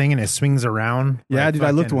hit the thing and it swings around. Yeah, like dude,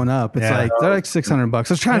 I looked fucking- one up. It's Yeah. they're like $600.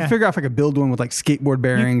 I was trying to Yeah. figure out if I could build one with like skateboard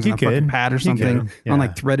bearings you and a fucking could. pad or You something could. Yeah. on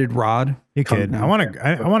like threaded rod. You could. Yeah. I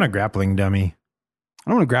want a grappling dummy. I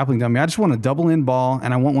don't want a grappling dummy. I just want a double in ball,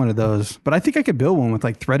 and I want one of those. But I think I could build one with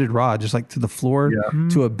like threaded rod, just like to the floor,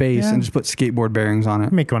 to a base, Yeah. and just put skateboard bearings on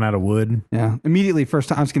it. Make one out of wood. Yeah, immediately first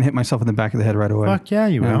time I'm just gonna hit myself in the back of the head right away. Fuck yeah,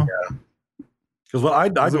 you will. Because I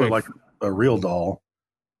do it like a real doll.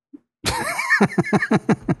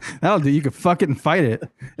 That'll do. You could fuck it and fight it.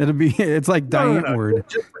 It's like Diane No. word.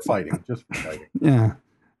 Just for fighting. Just for fighting. Yeah.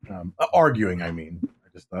 Arguing, I mean.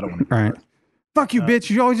 I don't want to. Right. Fuck you, bitch.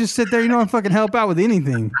 You always just sit there. You don't fucking help out with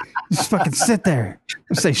anything. Just fucking sit there.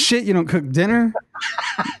 You say shit. You don't cook dinner.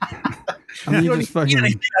 I mean, you just fucking.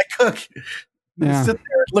 Anything I cook. You Yeah. sit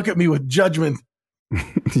there and look at me with judgment.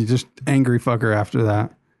 You just angry fucker after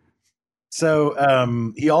that.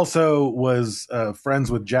 So he also was friends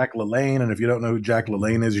with Jack LaLanne, and if you don't know who Jack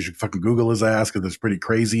LaLanne is, you should fucking Google his ass because it's pretty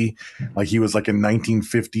crazy. Like he was like a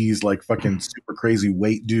 1950s like fucking super crazy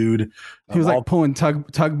weight dude. He was like pulling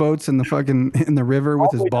tugboats in the river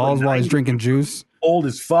with his balls while he's drinking juice. Old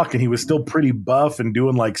as fuck, and he was still pretty buff and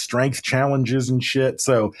doing like strength challenges and shit.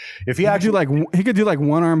 So if he actually he could do like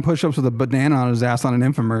one arm push-ups with a banana on his ass on an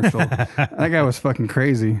infomercial. That guy was fucking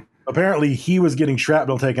crazy. Apparently he was getting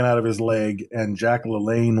shrapnel taken out of his leg, and Jack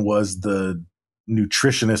LaLanne was the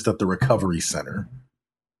nutritionist at the recovery center.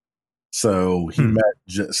 So he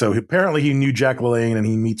apparently he knew Jack LaLanne, and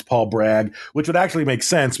he meets Paul Bragg, which would actually make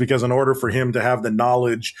sense because in order for him to have the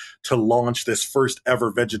knowledge to launch this first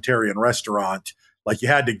ever vegetarian restaurant, like you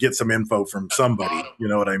had to get some info from somebody, you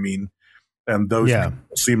know what I mean? And those people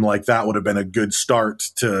seem like that would have been a good start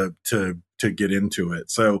to get into it.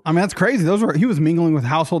 So I mean, that's crazy. He was mingling with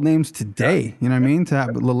household names today. You know what I mean? To have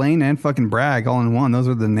LaLanne and fucking Bragg all in one. Those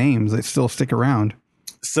are the names that still stick around.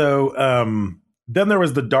 So then there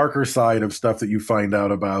was the darker side of stuff that you find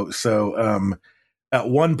out about. So at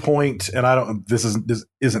one point, and this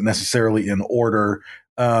isn't necessarily in order.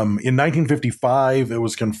 In 1955, it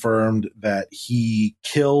was confirmed that he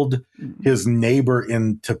killed his neighbor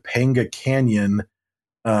in Topanga Canyon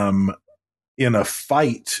in a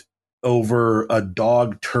fight over a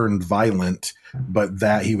dog turned violent, but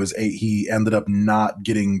that he ended up not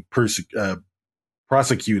getting prosecuted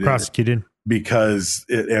because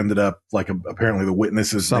it ended up like apparently the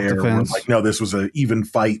witnesses there were like, no, this was an even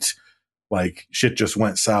fight. Like shit just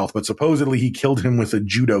went south, but supposedly he killed him with a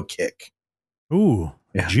judo kick. Ooh,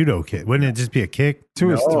 a judo kick. Wouldn't it just be a kick to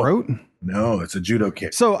his throat? No, it's a judo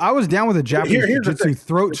kick. So I was down with a Japanese jiu-jitsu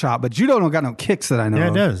throat chop, but judo don't got no kicks that I know. Yeah, it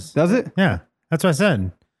of. does. Does it? Yeah, that's what I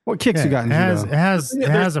said. What kicks you got in judo? It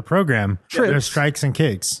has a program. There's strikes and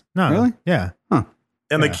kicks. No, really? Yeah. Huh.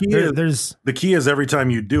 And the key is every time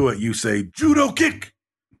you do it, you say judo kick.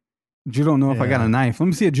 You don't know if I got a knife. Let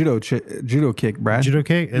me see a judo kick, Brad. Judo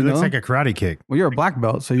kick? It looks like a karate kick. Well, you're a black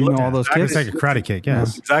belt, so you know all those kicks. It's like a karate kick,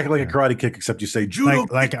 yes. Exactly like a karate kick, except you say judo.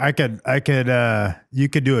 Like you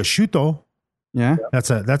could do a shuto. Yeah. That's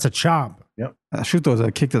a chop. Yep. Shuto is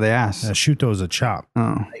a kick to the ass. Shuto is a chop.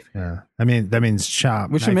 Oh. Yeah. I mean, that means chop.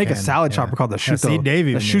 We should make a salad chopper called the shuto. See,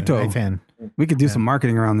 Davey, the shuto. fan. We could do some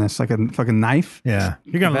marketing around this, like a fucking knife. Yeah.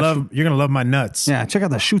 You're gonna love my nuts. Yeah, check out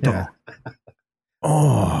the shuto. Yeah.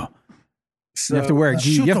 Oh. So, you have to wear a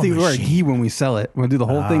gi. You have to wear a gi when we sell it. We'll do the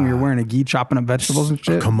whole thing. You're wearing a gi, chopping up vegetables and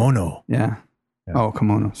shit. A kimono. Yeah. Oh,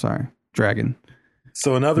 kimono. Sorry, dragon.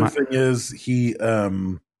 So another thing is he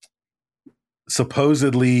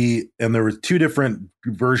supposedly, and there were two different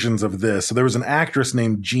versions of this. So there was an actress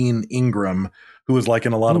named Jean Ingram who was like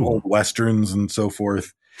in a lot of old westerns and so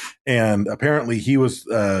forth. And apparently he was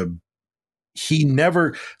the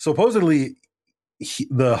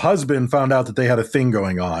husband found out that they had a thing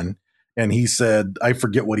going on. And he said, I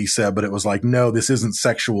forget what he said, but it was like, no, this isn't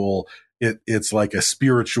sexual. It's like a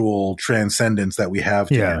spiritual transcendence that we have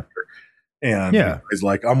together. And he's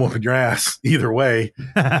like, I'm whooping your ass either way.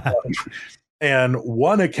 And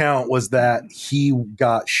one account was that he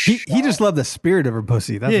got shot. He just loved the spirit of her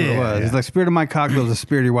pussy. That's what it was. Yeah. He's like, spirit of my cock was the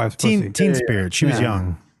spirit of your wife's pussy. Teen spirit. She was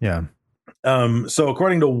young. Yeah. So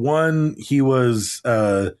according to one, he was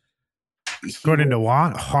according to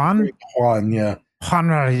Juan, yeah. Juan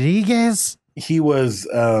Rodriguez. He was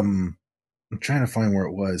I'm trying to find where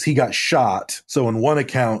it was. He got shot. So in one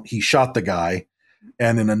account, he shot the guy,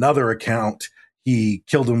 and in another account, he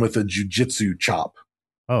killed him with a jiu-jitsu chop.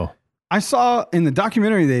 Oh. I saw in the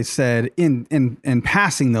documentary they said in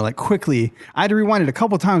passing though, like quickly, I had to rewind it a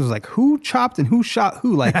couple of times. It was like, who chopped and who shot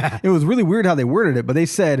who? Like it was really weird how they worded it, but they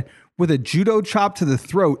said with a judo chop to the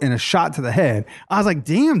throat and a shot to the head. I was like,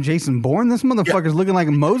 damn, Jason Bourne, this motherfucker's looking like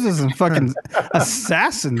Moses and fucking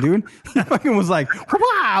assassin, dude. He fucking was like,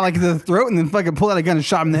 wah, like to the throat, and then fucking pulled out a gun and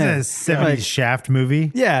shot him in the head. Is that a 70s Shaft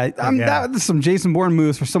movie? Yeah, that's some Jason Bourne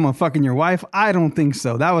moves for someone fucking your wife. I don't think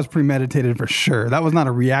so. That was premeditated for sure. That was not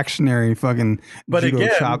a reactionary fucking But judo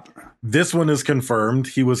again, chop. this one is confirmed.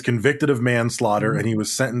 He was convicted of manslaughter and he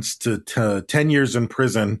was sentenced to 10 years in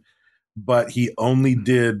prison, but he only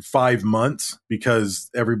did 5 months because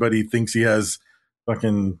everybody thinks he has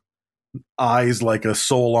fucking eyes like a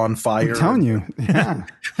soul on fire. I'm telling you. Yeah.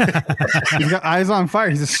 He's got eyes on fire.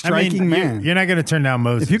 He's a striking man. You're not going to turn down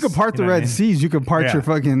Moses. If you could part the Red Seas, you could part your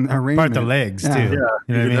fucking arrangement. Part the legs, too. Yeah, You know you what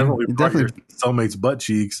I can mean? definitely part your soulmate's butt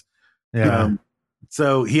cheeks. Yeah.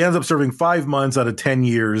 So he ends up serving 5 months out of 10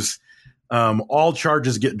 years. All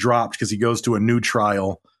charges get dropped because he goes to a new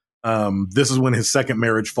trial. This is when his second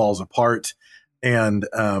marriage falls apart. And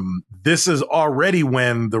this is already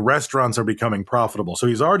when the restaurants are becoming profitable. So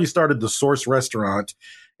he's already started the Source restaurant.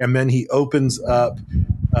 And then he opens up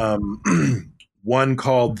one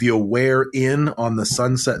called the Aware Inn on the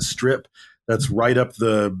Sunset Strip. That's right up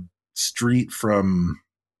the street from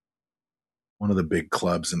one of the big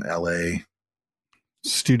clubs in LA.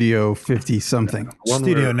 Studio 50 something.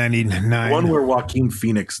 Studio 99. One where Joaquin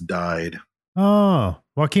Phoenix died. Oh,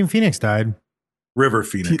 Joaquin Phoenix died. River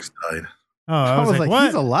Phoenix died. Oh, I was like, what?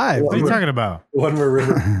 He's alive. What are you talking about? One where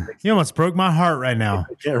River. You almost broke my heart right now.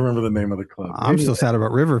 I can't remember the name of the club. I'm still sad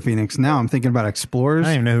about River Phoenix. Now I'm thinking about Explorers. I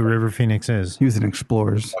don't even know who River Phoenix is. He was in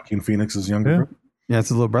Explorers. Joaquin Phoenix's younger Who? brother. Yeah, it's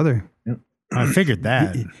his little brother. I figured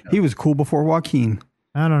that. He was cool before Joaquin.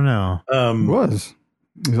 I don't know. He was.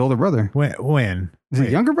 His older brother. When? Is it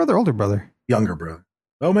younger brother or older brother? Younger brother.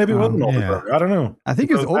 Oh, maybe it was an older yeah. brother. I don't know. I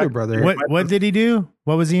think it was older brother. What did he do?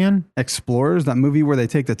 What was he in? Explorers, that movie where they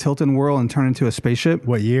take the Tilton whirl and turn into a spaceship.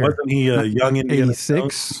 What year? Wasn't he a young Indiana 86,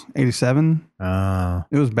 Jones? 87.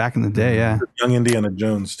 It was back in the day, yeah. Young Indiana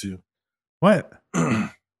Jones, too. What?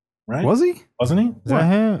 Right? Was he? Wasn't he? Is that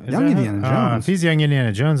him? Is Young that Indiana him? Jones. If he's young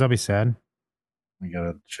Indiana Jones, I'll be sad. We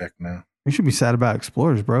gotta check now. You should be sad about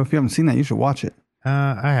Explorers, bro. If you haven't seen that, you should watch it.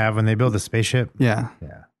 I have when they build a spaceship. Yeah.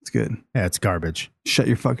 Yeah. It's good. Yeah, it's garbage. Shut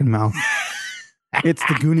your fucking mouth. It's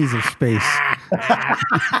the Goonies of space.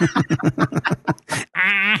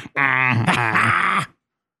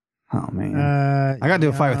 Oh, man. I got to do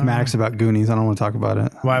a fight with Maddox about Goonies. I don't want to talk about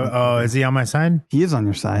it. Why? Oh, is he on my side? He is on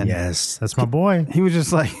your side. Yes, that's my boy. He was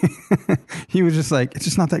just like, it's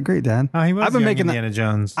just not that great, Dad. Oh, he was I've been young making Indiana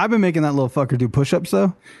Jones. I've been making that little fucker do push-ups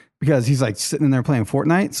though, because he's like sitting in there playing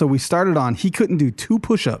Fortnite. So we started on, he couldn't do 2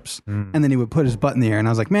 push-ups, and then he would put his butt in the air. And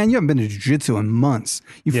I was like, man, you haven't been to jiu-jitsu in months.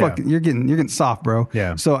 You're getting soft, bro.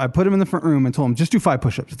 Yeah. So I put him in the front room and told him, just do 5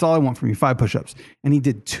 push-ups. That's all I want from you, 5 push-ups. And he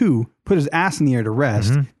did 2, put his ass in the air to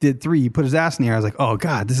rest, did 3, put his ass in the air. I was like, oh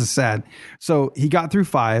God, this is sad. So he got through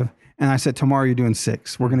 5, and I said, tomorrow you're doing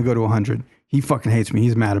 6. We're going to go to 100. He fucking hates me.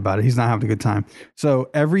 He's mad about it. He's not having a good time. So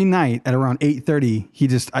every night at around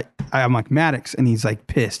 8:30, I'm like, Maddox, and he's like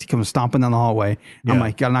pissed. He comes stomping down the hallway. I'm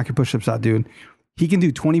like, gotta knock your push-ups out, dude. He can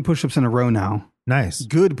do 20 push-ups in a row now. Nice.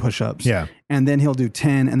 Good push-ups. Yeah. And then he'll do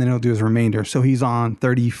 10, and then he'll do his remainder. So he's on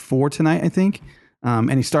 34 tonight, I think.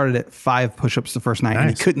 And he started at 5 push-ups the first night, and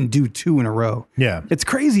he couldn't do 2 in a row. Yeah. It's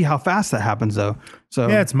crazy how fast that happens, though. So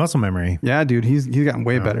Yeah, it's muscle memory. yeah, dude, he's gotten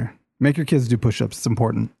way better. Make your kids do push-ups. It's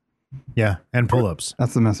important. Yeah, and pull-ups.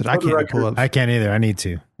 That's the message. I can't do pull-ups. I can't either. I need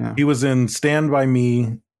to. He was in Stand By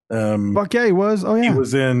Me. Fuck yeah, he was. Oh yeah. He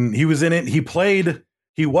was in it.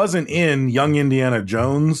 He wasn't in Young Indiana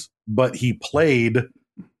Jones, but he played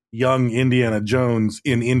young Indiana Jones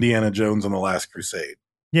in Indiana Jones and the Last Crusade.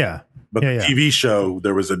 Yeah. But the TV show,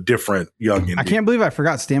 there was a different young Indiana. I can't believe I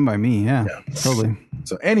forgot Stand By Me. Yeah. Totally.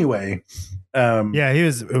 So anyway. Yeah, he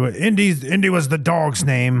was Indy was the dog's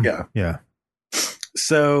name. Yeah. Yeah.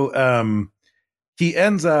 So he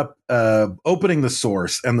ends up opening the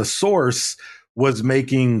Source, and the Source was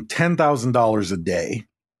making $10,000 a day,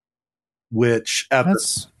 which at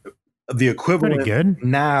the equivalent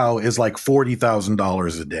now is like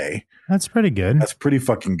 $40,000 a day. That's pretty good. That's pretty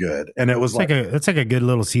fucking good. And it was it's like a good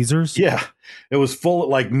little Caesars. Yeah. It was full,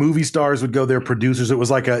 like movie stars would go there, producers. It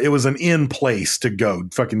was an in place to go.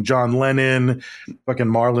 Fucking John Lennon, fucking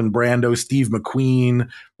Marlon Brando, Steve McQueen,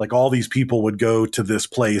 like all these people would go to this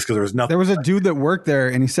place because there was nothing. There was a dude that worked there,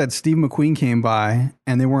 and he said Steve McQueen came by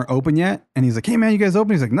and they weren't open yet. And he's like, hey man, you guys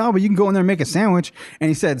open? He's like, no, but you can go in there and make a sandwich. And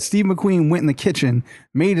he said Steve McQueen went in the kitchen,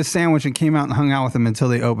 made a sandwich, and came out and hung out with him until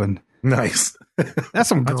they opened. Nice. That's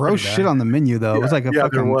some gross shit on the menu, though. It was like a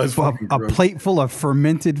plate full of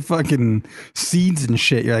fermented fucking seeds and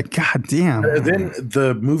shit. You're like, God damn. Then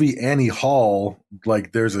the movie Annie Hall,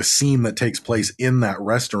 like there's a scene that takes place in that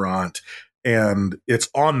restaurant and it's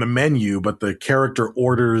on the menu, but the character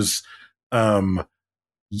orders a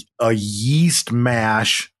yeast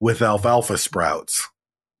mash with alfalfa sprouts.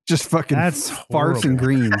 Just fucking farts and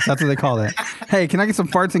greens. That's what they call it. Hey, can I get some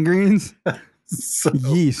farts and greens?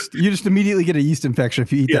 Yeast. You just immediately get a yeast infection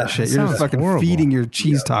if you eat that shit. You're just fucking feeding your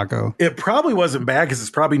cheese taco. It probably wasn't bad because it's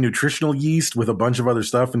probably nutritional yeast with a bunch of other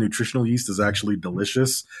stuff, and nutritional yeast is actually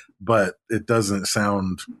delicious, but it doesn't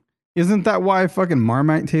sound. Isn't that why fucking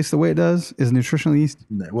Marmite tastes the way it does? Is nutritional yeast?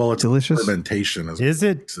 Well, it's delicious. Fermentation. Is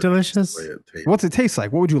it delicious? What's it taste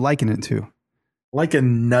like? What would you liken it to? Like a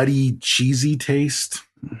nutty, cheesy taste.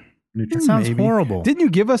 It sounds horrible. Didn't you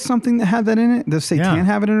give us something that had that in it? Does Seitan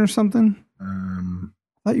have it in or something? I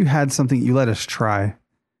thought you had something you let us try.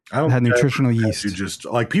 I don't had nutritional yeast. You just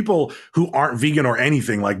like people who aren't vegan or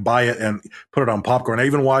anything, like buy it and put it on popcorn. I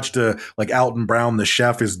even watched like Alton Brown, the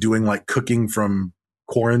chef, is doing like cooking from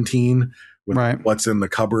quarantine with what's in the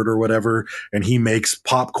cupboard or whatever, and he makes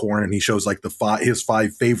popcorn and he shows like his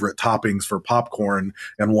 5 favorite toppings for popcorn,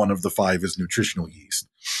 and one of the 5 is nutritional yeast.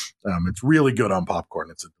 It's really good on popcorn.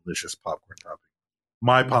 It's a delicious popcorn topping.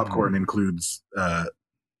 My popcorn includes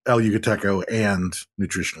El Yucateco and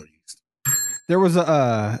nutritional yeast. There was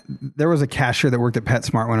a cashier that worked at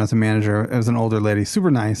PetSmart when I was a manager. It was an older lady, super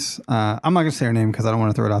nice. I'm not gonna say her name because I don't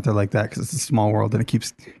want to throw it out there like that because it's a small world and it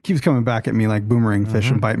keeps coming back at me like boomerang fish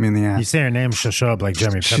and bite me in the ass. You say her name, she'll show up like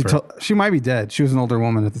Jeremy Pepper. She might be dead. She was an older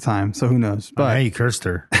woman at the time, so who knows? But you cursed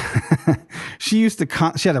her. She used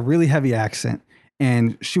to. She had a really heavy accent,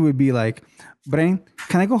 and she would be like, "Brain,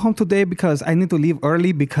 can I go home today because I need to leave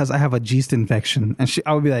early because I have a yeast infection?" And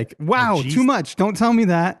I would be like, "Wow, too much. Don't tell me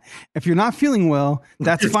that. If you're not feeling well,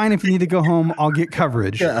 that's fine. If you need to go home, I'll get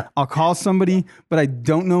coverage. I'll call somebody, but I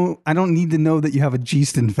don't need to know that you have a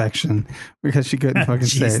yeast infection," because she couldn't fucking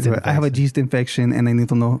say it. But I have a yeast infection and I need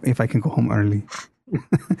to know if I can go home early.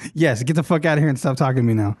 Yes, get the fuck out of here and stop talking to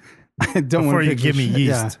me now. I don't want to give me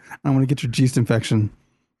yeast. Yeah, I want to get your yeast infection.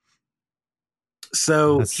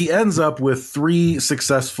 So he ends up with 3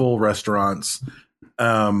 successful restaurants. Is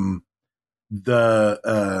it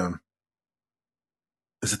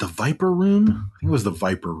the Viper Room? I think it was the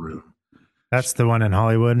Viper Room. That's the one in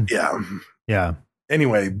Hollywood. Yeah.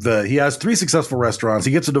 Anyway, he has 3 successful restaurants.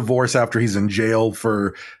 He gets a divorce after he's in jail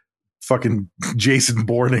for fucking Jason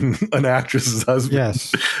Bourning, an actress's husband.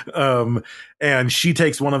 Yes. And she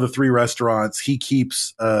takes one of the 3 restaurants. He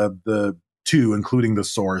keeps the 2, including the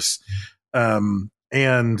Source. He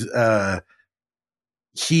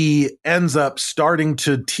ends up starting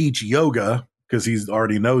to teach yoga because he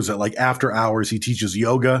already knows that, like, after hours he teaches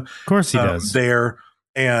yoga. Of course he does. There,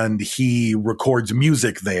 and he records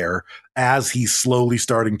music there as he's slowly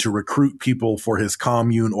starting to recruit people for his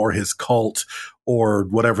commune or his cult or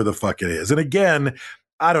whatever the fuck it is. And again,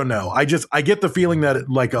 I don't know. I get the feeling that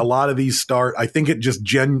like a lot of these I think it just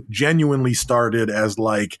genuinely started as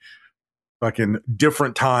like fucking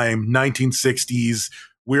different time, 1960s.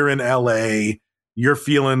 We're in LA. You're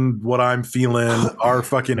feeling what I'm feeling. Our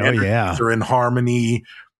fucking energies are in harmony.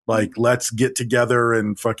 Like, let's get together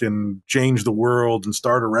and fucking change the world and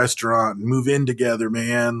start a restaurant and move in together,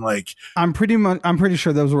 man. Like, I'm pretty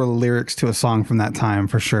sure those were the lyrics to a song from that time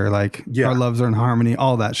for sure. Like, our loves are in harmony,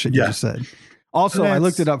 all that shit you just said. Also, I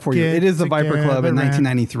looked it up for you. It is the Viper Club in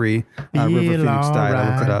 1993. River Phoenix died. I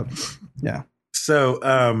looked it up. Yeah. So,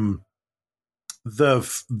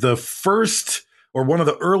 the first or one of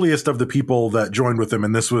the earliest of the people that joined with him,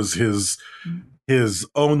 and this was his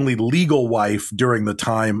only legal wife during the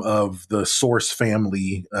time of the Source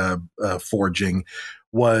family forging,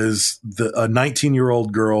 was a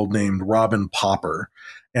 19-year-old girl named Robin Popper,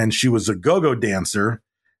 and she was a go-go dancer.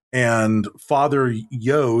 And Father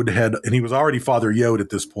Yode and he was already Father Yode at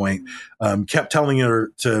this point, kept telling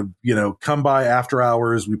her to, come by after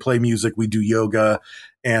hours. We play music, we do yoga.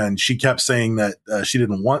 And she kept saying that she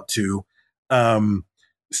didn't want to. And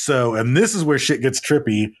this is where shit gets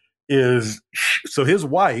trippy so his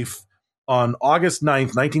wife on August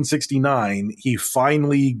 9th, 1969, he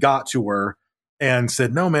finally got to her and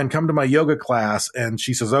said, "No, man, come to my yoga class." And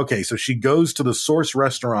she says, okay. So she goes to the Source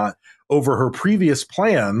restaurant over her previous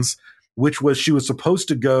plans, which was she was supposed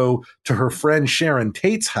to go to her friend Sharon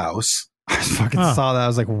Tate's house. I fucking saw that. I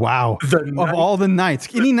was like, wow. Of all the nights,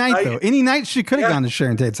 any night she could have gone to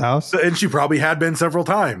Sharon Tate's house. And she probably had been several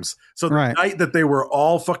times. So the night that they were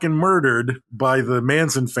all fucking murdered by the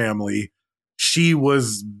Manson family, she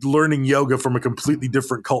was learning yoga from a completely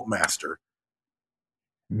different cult master.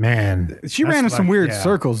 Man, She ran in some weird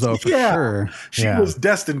circles, though, for Yeah. sure. She was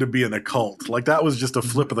destined to be in a cult. Like that was just a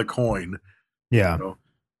flip of the coin. Yeah. You know?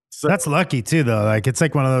 So That's lucky too, though. Like it's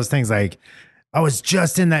like one of those things. Like I was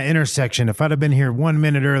just in that intersection. If I'd have been here 1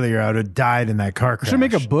 minute earlier, I would have died in that car I crash. should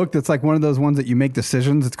make a book that's like one of those ones that you make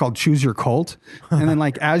decisions. It's called Choose Your Cult. And then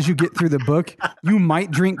like as you get through the book, you might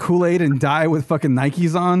drink Kool-Aid and die with fucking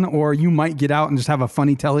Nikes on, or you might get out and just have a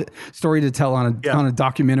funny story to tell on a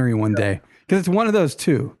documentary one day. Because it's one of those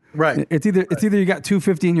two. Right. It's either you got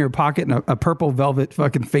 $250 in your pocket and a purple velvet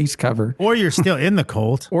fucking face cover, or you're still in the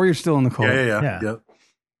cult, or you're still in the cult. Yeah.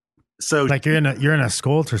 So like you're in a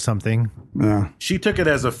cult or something. Yeah. She took it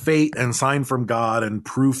as a fate and sign from God and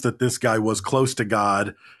proof that this guy was close to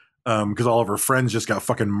God. Because all of her friends just got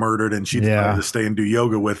fucking murdered, and she decided to stay and do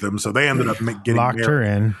yoga with him. So they ended up getting locked married. her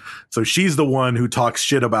in. So she's the one who talks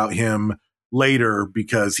shit about him later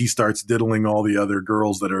because he starts diddling all the other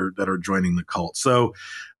girls that are joining the cult. So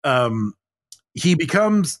he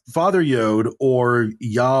becomes Father Yod or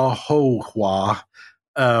Yahowah,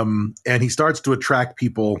 and he starts to attract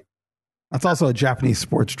people. That's also a Japanese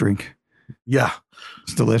sports drink. Yeah,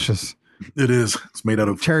 it's delicious. It is. It's made out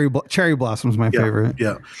of cherry blossoms. My favorite.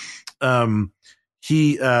 Yeah.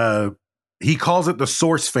 He calls it the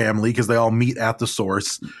Source family because they all meet at the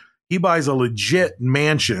Source. He buys a legit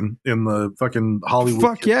mansion in the fucking Hollywood.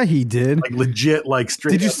 Fuck yeah, he did. Like legit, like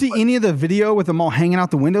straight. Did you see any of the video with them all hanging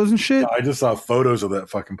out the windows and shit? I just saw photos of that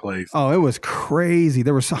fucking place. Oh, it was crazy.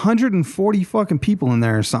 There was 140 fucking people in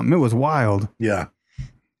there or something. It was wild. Yeah.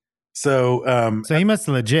 So he must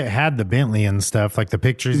have legit had the Bentley and stuff, like the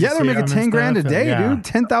pictures. Yeah, they're making 10 grand a day, dude.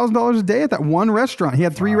 $10,000 a day at that one restaurant. He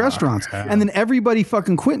had 3 restaurants. Yeah. And then everybody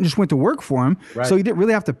fucking quit and just went to work for him. Right. So he didn't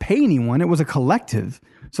really have to pay anyone. It was a collective.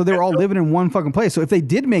 So they were all living in one fucking place. So if they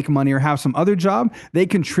did make money or have some other job, they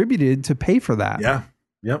contributed to pay for that. Yeah.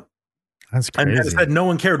 Yep. That's crazy. And I said no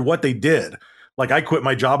one cared what they did. Like I quit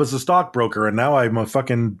my job as a stockbroker and now I'm a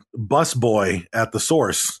fucking bus boy at the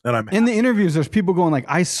Source. And I'm in the interviews, there's people going like,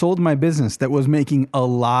 I sold my business that was making a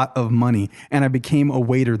lot of money and I became a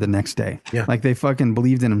waiter the next day. Yeah. Like they fucking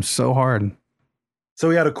believed in him so hard. So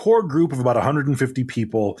he had a core group of about 150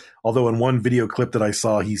 people. Although in one video clip that I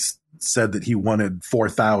saw, he said that he wanted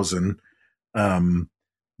 4,000.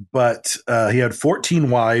 But he had 14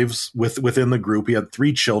 wives within the group. He had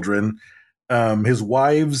 3 children. His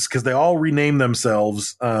wives, because they all renamed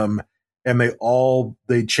themselves, and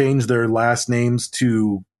they changed their last names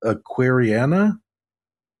to Aquariana.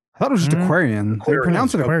 I thought it was just Aquarian. They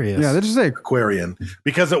pronounce it Aquarius. Yeah, they just say Aquarian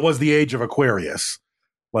because it was the age of Aquarius.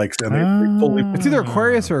 Like, and they fully. it's either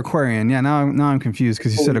Aquarius or Aquarian. Yeah, now I'm confused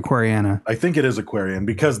because you said Aquariana. I think it is Aquarian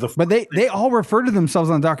because But they all refer to themselves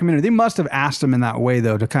on the documentary. They must have asked them in that way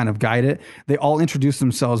though to kind of guide it. They all introduced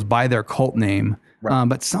themselves by their cult name. Right.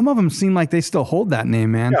 But some of them seem like they still hold that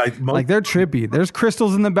name, man. Yeah, like they're trippy. There's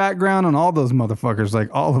crystals in the background on all those motherfuckers, like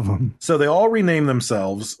all of them. So they all renamed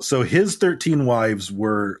themselves. So his 13 wives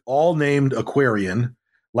were all named Aquarian,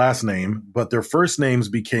 last name, but their first names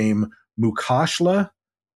became Mukashla,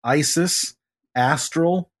 Isis,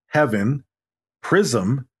 Astral, Heaven,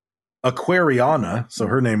 Prism, Aquariana. So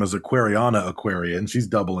her name is Aquariana Aquarian. She's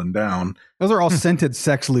doubling down. Those are all scented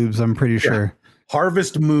sex lubes, I'm pretty sure.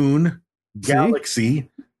 Harvest Moon, Galaxy,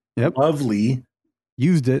 Yep. Lovely,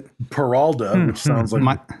 Used it. Peralta, which sounds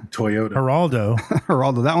like Toyota.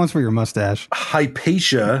 Geraldo. That one's for your mustache.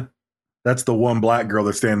 Hypatia. That's the one black girl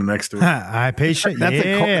that's standing next to her.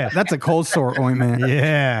 Hypatia. That's a cold sore ointment.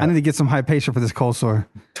 Yeah. I need to get some Hypatia for this cold sore.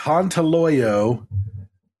 Tantaloyo,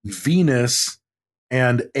 Venus,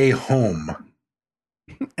 and a home.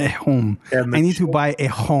 A home. And I need to buy a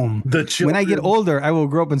home. When I get older, I will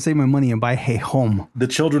grow up and save my money and buy a home. The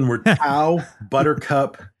children were Tau,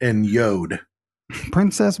 Buttercup, and Yod.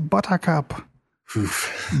 Princess Buttercup. Boo.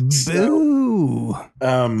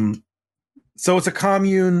 So it's a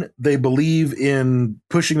commune. They believe in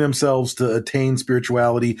pushing themselves to attain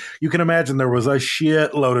spirituality. You can imagine there was a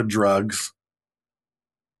shitload of drugs.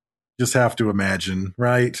 Just have to imagine,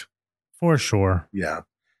 right? For sure. Yeah.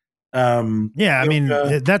 Yeah, I mean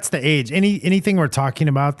that's the age. Anything we're talking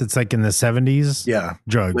about that's like in the 70s. Yeah,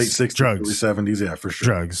 drugs, late 60s, drugs, early 70s. Yeah, for sure.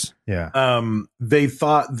 Drugs. Yeah. They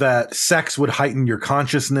thought that sex would heighten your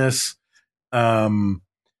consciousness. And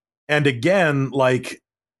again, like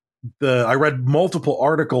I read multiple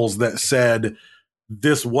articles that said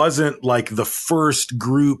this wasn't like the first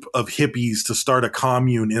group of hippies to start a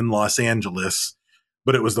commune in Los Angeles,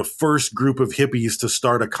 but it was the first group of hippies to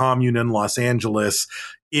start a commune in Los Angeles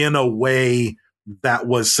in a way that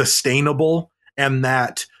was sustainable and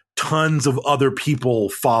that tons of other people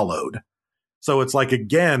followed. So it's like,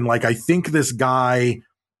 again, like I think this guy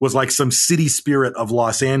was like some city spirit of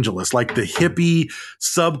Los Angeles, like the hippie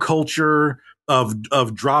subculture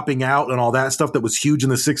of dropping out and all that stuff that was huge in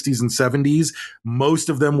the 60s and 70s. Most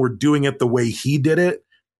of them were doing it the way he did it.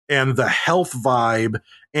 And the health vibe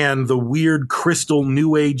and the weird crystal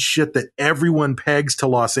new age shit that everyone pegs to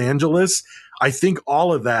Los Angeles, I think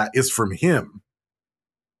all of that is from him.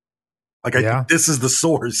 Like, I think this is the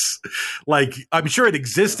source. Like, I'm sure it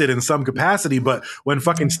existed in some capacity, but when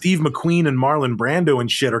fucking Steve McQueen and Marlon Brando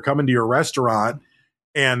and shit are coming to your restaurant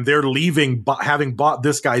and they're leaving, having bought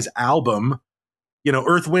this guy's album, you know,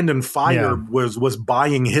 Earth, Wind, and Fire was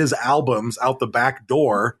buying his albums out the back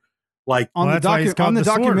door. Like on the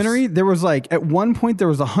documentary, there was like at one point there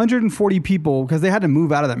was 140 people because they had to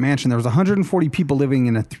move out of that mansion. There was 140 people living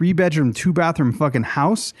in a 3-bedroom, 2-bathroom fucking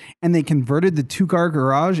house, and they converted the 2-car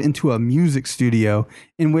garage into a music studio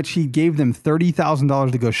in which he gave them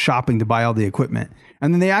 $30,000 to go shopping to buy all the equipment.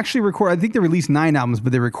 And then they actually I think they released 9 albums,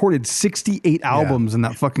 but they recorded 68 albums in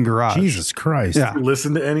that fucking garage. Jesus Christ! Yeah.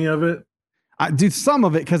 Listen to any of it? Dude, some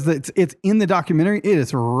of it because it's in the documentary. It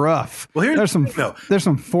is rough. Well, there's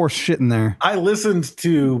some forced shit in there. I listened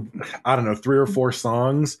to, I don't know, 3 or 4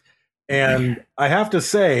 songs, and I have to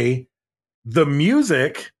say, the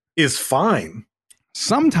music is fine.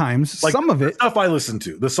 Sometimes, like, some of it stuff I listened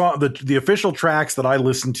to, the song, the official tracks that I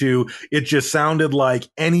listened to, it just sounded like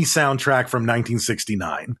any soundtrack from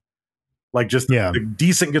 1969. Like just a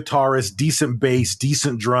decent guitarist, decent bass,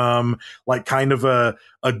 decent drum, like kind of a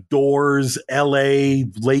Doors LA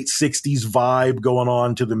late 60s vibe going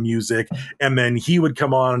on to the music. And then he would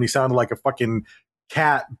come on and he sounded like a fucking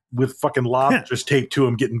cat with fucking lobsters taped to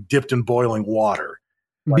him getting dipped in boiling water.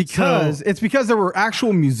 It's because there were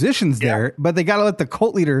actual musicians there, but they got to let the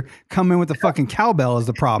cult leader come in with the fucking cowbell is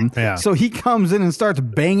the problem. Yeah. So he comes in and starts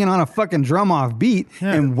banging on a fucking drum off beat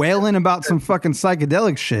and wailing about some fucking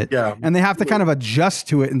psychedelic shit. Yeah. And they have to kind of adjust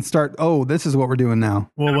to it and start, this is what we're doing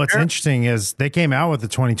now. Well, what's interesting is they came out with the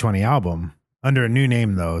 2020 album under a new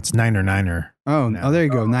name, though. It's Niner Niner. Oh, there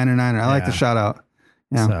you go. Niner Niner. I like the shout out.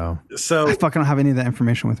 Yeah. So I fucking don't have any of that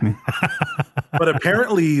information with me. But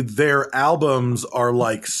apparently their albums are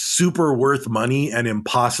like super worth money and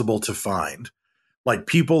impossible to find. Like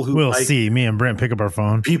people who we'll see. Me and Brent pick up our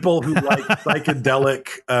phone. People who like psychedelic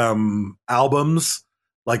albums,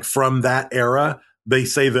 like from that era, they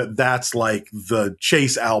say that that's like the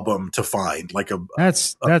Chase album to find. Like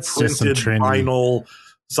that's just some trendy vinyl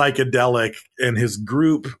psychedelic, and his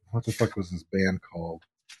group. What the fuck was his band called?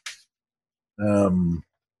 Trying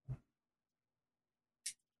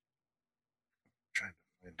to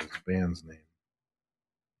find his band's name.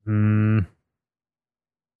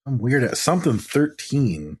 I'm weird at something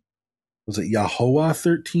 13. Was it Yahoah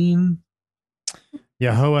 13?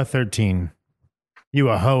 Yahoah 13.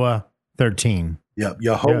 Yahoah 13. Yep,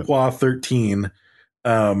 Yahoah 13.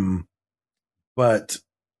 But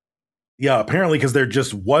yeah, apparently because there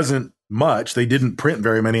just wasn't much. They didn't print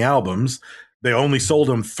very many albums. They only sold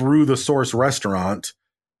them through the Source restaurant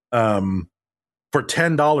for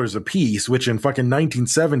 $10 a piece, which in fucking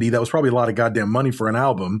 1970, that was probably a lot of goddamn money for an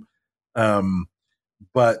album. But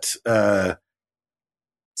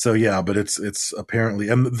it's apparently,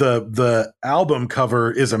 and the album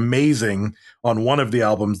cover is amazing on one of the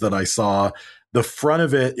albums that I saw. The front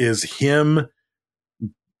of it is him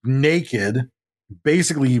naked,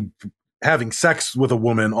 basically having sex with a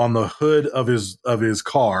woman on the hood of his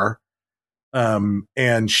car.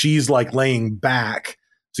 And she's like laying back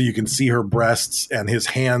so you can see her breasts, and his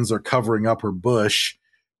hands are covering up her bush.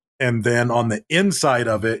 And then on the inside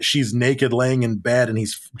of it, she's naked laying in bed, and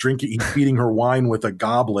he's feeding her wine with a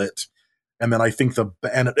goblet. And then I think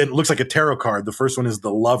it looks like a tarot card. The first one is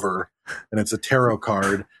the Lover, and it's a tarot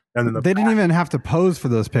card. And then they didn't even have to pose for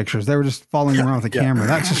those pictures. They were just following around with the camera.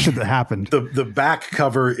 That's just shit that happened. The back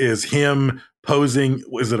cover is him posing.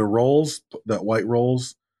 Is it a Rolls? That white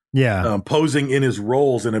Rolls? Yeah. Posing in his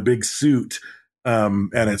Rolls in a big suit.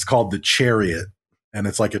 And it's called The Chariot. And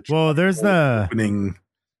it's like there's the opening.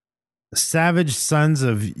 Savage Sons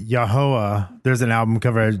of Yahoah. There's an album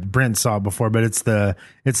cover Brent saw before, but it's the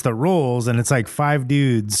Rolls, and it's like 5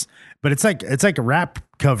 dudes, but it's like a rap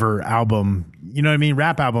cover album. You know what I mean?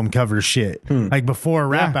 Rap album cover shit. Like before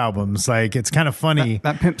rap albums. Like it's kind of funny.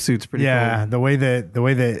 That pimp suit's pretty cool. The way that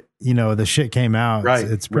the shit came out. Right.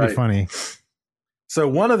 It's pretty funny. So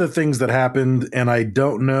one of the things that happened, and I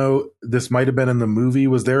don't know this might have been in the movie.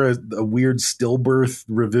 Was there a weird stillbirth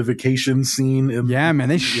revivification scene? Yeah, man,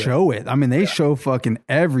 they show it. I mean, they show fucking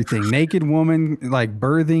everything. Naked woman, like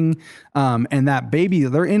birthing, and that baby,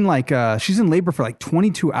 they're in like, she's in labor for like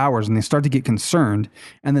 22 hours and they start to get concerned.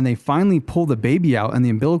 And then they finally pull the baby out and the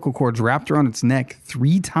umbilical cord's wrapped around its neck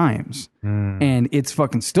 3 times. And it's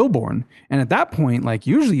fucking stillborn. And at that point, like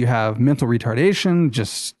usually you have mental retardation,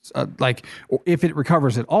 just like if it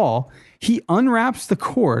recovers at all. He unwraps the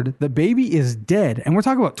cord. The baby is dead. And we're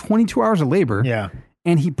talking about 22 hours of labor. Yeah.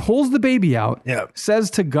 And he pulls the baby out,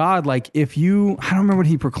 says to God, like, if you, I don't remember what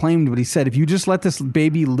he proclaimed, but he said, if you just let this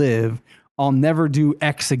baby live, I'll never do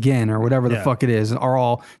X again or whatever the fuck it is, or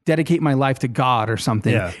I'll dedicate my life to God or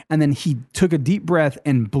something. Yeah. And then he took a deep breath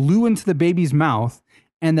and blew into the baby's mouth.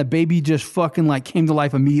 And the baby just fucking like came to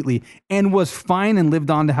life immediately and was fine and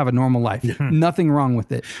lived on to have a normal life. Nothing wrong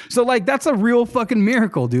with it. So like, that's a real fucking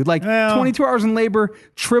miracle, dude. Like 22 hours in labor,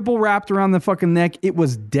 triple wrapped around the fucking neck. It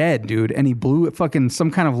was dead, dude. And he blew it fucking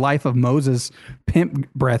some kind of Life of Moses pimp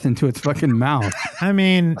breath into its fucking mouth. I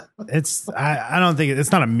mean, I don't think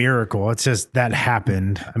it's not a miracle. It's just that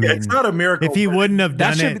happened. I mean, it's not a miracle. If he wouldn't have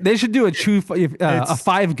done it, they should do a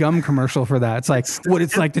 5 gum commercial for that. It's like what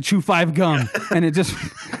it's like to chew 5 gum, and it just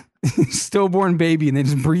stillborn baby, and they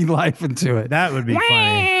just breathe life into it. That would be funny.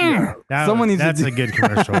 Yeah. That's a good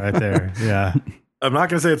commercial right there. Yeah. I'm not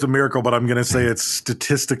going to say it's a miracle, but I'm going to say it's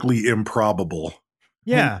statistically improbable.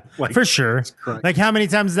 Yeah, like, for sure. Like how many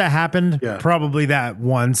times has that happened? Yeah. Probably that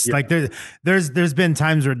once. Yeah. Like there's been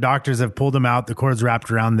times where doctors have pulled them out, the cord's wrapped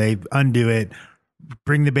around, they undo it,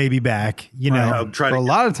 bring the baby back. You know, a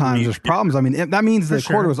lot of times there's problems. I mean, that means the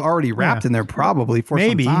cord was already wrapped in there probably for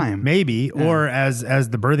some time. Maybe, or as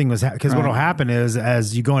the birthing was, because what will happen is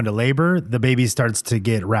as you go into labor, the baby starts to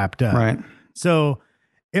get wrapped up. Right. So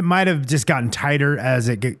it might have just gotten tighter as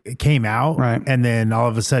it came out. Right. And then all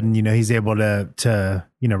of a sudden, he's able to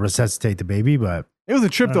resuscitate the baby. But it was a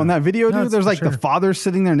trip though. In that video, dude, there's like the father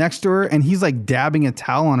sitting there next to her and he's like dabbing a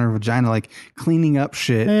towel on her vagina, like cleaning up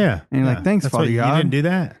shit. Yeah. And you're like, thanks, Father God. You didn't do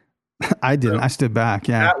that? I didn't. I stood back.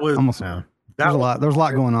 Yeah. That was almost. There was a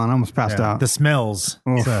lot going on. I almost passed out. The smells.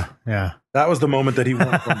 So, yeah. That was the moment that he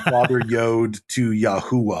went from Father Yod to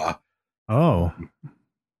Yahuwah. Oh.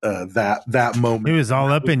 That moment. He was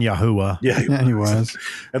all up in Yahuwah. Yeah, he was.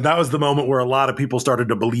 And that was the moment where a lot of people started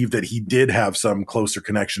to believe that he did have some closer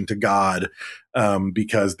connection to God,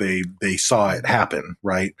 because they saw it happen,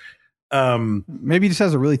 right? Maybe he just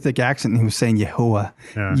has a really thick accent and he was saying Yahuwah.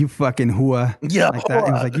 Yeah. You fucking hua. Yeah. Like that.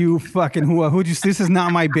 He was like, you fucking hua. This is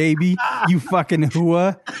not my baby. You fucking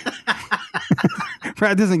hua.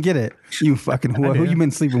 Brad doesn't get it. You fucking hua. Who you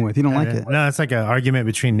been sleeping with? You don't like it. No, it's like an argument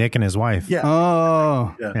between Nick and his wife. Yeah.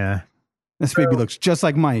 Oh. Yeah. This baby looks just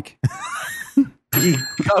like Mike. He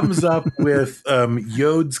comes up with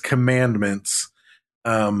Yod's commandments,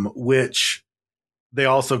 which they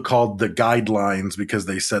also called the guidelines because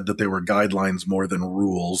they said that they were guidelines more than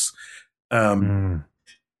rules.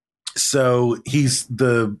 So he's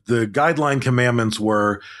the guideline commandments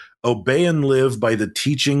were obey and live by the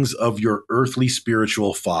teachings of your earthly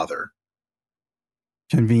spiritual father.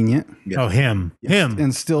 Convenient. Yeah. Oh, him.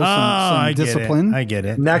 And still some discipline. I get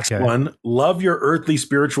it. Next one, love your earthly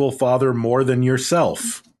spiritual father more than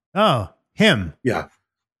yourself. Oh, him. Yeah.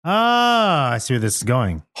 I see where this is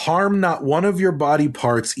going. Harm not one of your body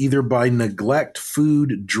parts either by neglect,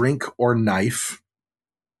 food, drink, or knife.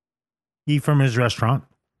 Eat from his restaurant.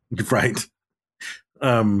 Right.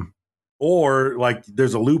 Or like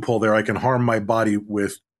there's a loophole there. I can harm my body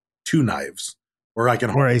with 2 knives. Or I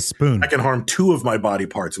can harm a spoon. I can harm 2 of my body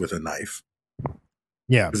parts with a knife.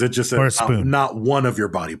 Yeah. Because it just says or a spoon. Not one of your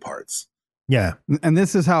body parts. Yeah. And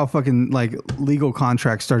this is how fucking like legal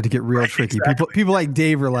contracts start to get real tricky. Exactly. People like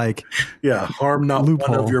Dave are like, yeah, harm not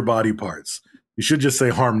loophole. one of your body parts. You should just say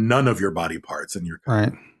harm none of your body parts in your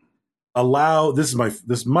right. Allow this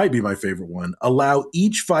might be my favorite one. Allow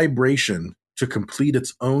each vibration to complete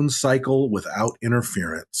its own cycle without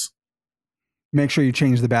interference. Make sure you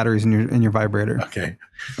change the batteries in your vibrator. Okay.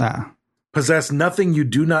 Possess nothing you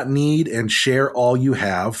do not need and share all you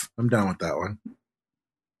have. I'm down with that one.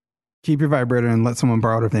 Keep your vibrator and let someone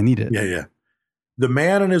borrow it if they need it. Yeah. The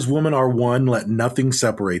man and his woman are one. Let nothing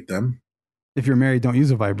separate them. If you're married, don't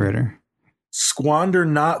use a vibrator. Squander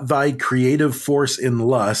not thy creative force in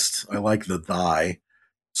lust. I like the thy.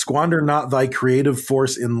 Squander not thy creative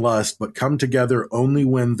force in lust, but come together only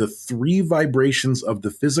when the 3 vibrations of the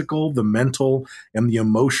physical, the mental, and the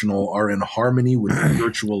emotional are in harmony with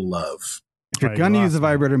spiritual love. If you're going to use a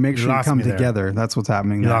vibrator, make sure you come together. That's what's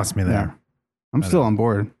happening. You lost me there. Yeah. I'm still on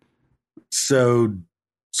board. So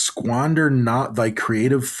squander not thy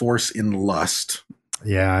creative force in lust.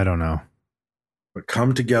 Yeah, I don't know. But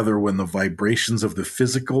come together when the vibrations of the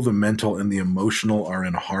physical, the mental, and the emotional are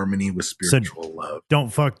in harmony with spiritual love. Don't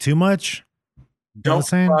fuck too much. Don't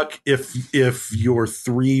fuck if your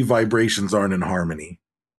 3 vibrations aren't in harmony.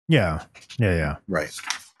 Yeah. Right.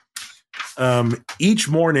 Each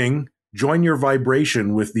morning, join your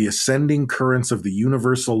vibration with the ascending currents of the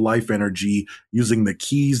universal life energy using the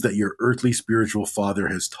keys that your earthly spiritual father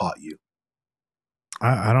has taught you.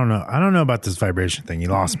 I don't know. I don't know about this vibration thing. You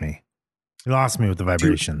lost me. You lost me with the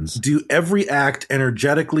vibrations. Do every act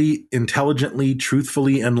energetically, intelligently,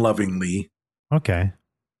 truthfully, and lovingly. Okay.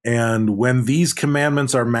 And when these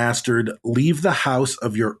commandments are mastered, leave the house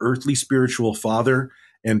of your earthly spiritual father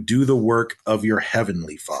and do the work of your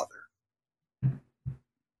heavenly father.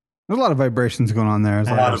 There's a lot of vibrations going on there. A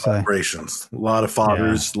lot of vibrations. A lot of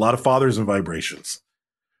fathers. Yeah. A lot of fathers and vibrations.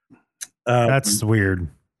 That's weird.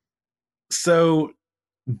 So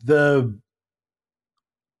the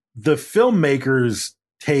filmmakers'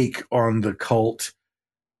 take on the cult,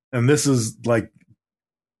 and this is like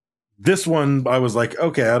this one, I was like,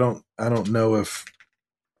 okay, I don't know.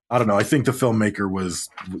 I think the filmmaker was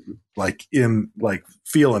feeling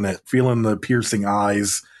the piercing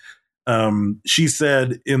eyes. She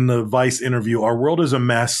said in the Vice interview, "Our world is a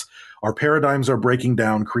mess. Our paradigms are breaking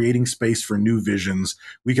down, creating space for new visions.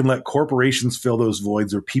 We can let corporations fill those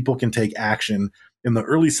voids, or people can take action. In the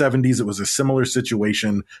early 70s, it was a similar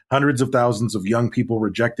situation. Hundreds of thousands of young people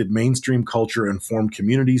rejected mainstream culture and formed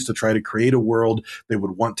communities to try to create a world they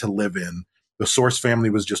would want to live in. The Source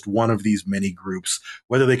family was just one of these many groups.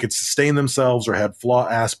 Whether they could sustain themselves or had flaw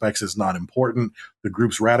aspects is not important. The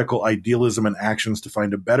group's radical idealism and actions to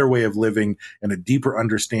find a better way of living and a deeper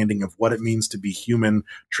understanding of what it means to be human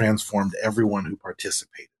transformed everyone who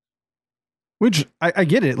participated." Which I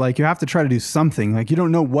get it. Like, you have to try to do something. Like, you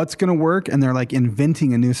don't know what's going to work, and they're like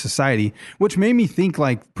inventing a new society, which made me think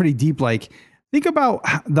like pretty deep. Like, think about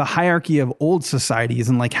the hierarchy of old societies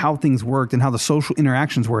and like how things worked and how the social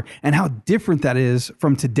interactions were and how different that is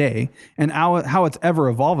from today, and how it's ever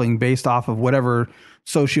evolving based off of whatever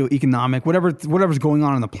socioeconomic, whatever's going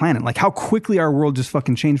on the planet. Like, how quickly our world just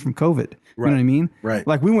fucking changed from COVID. You know what I mean? Right.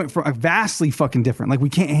 Like, we went from a vastly fucking different. Like, we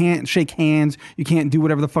can't shake hands. You can't do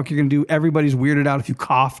whatever the fuck you're going to do. Everybody's weirded out if you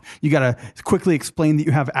cough. You got to quickly explain that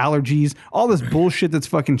you have allergies. All this bullshit that's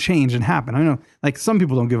fucking changed and happened. I know, like, some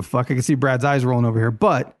people don't give a fuck. I can see Brad's eyes rolling over here,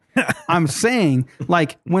 but I'm saying,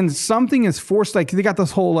 like, when something is forced, like they got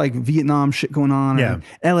this whole like Vietnam shit going on, and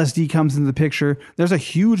LSD comes into the picture. There's a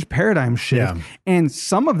huge paradigm shift, and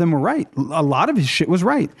some of them were right. A lot of his shit was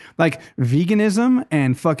right, like veganism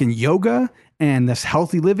and fucking yoga and this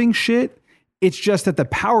healthy living shit. It's just that the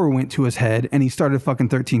power went to his head and he started fucking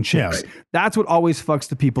 13 chicks. Yeah. That's what always fucks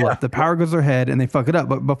the people up. The power goes to their head and they fuck it up.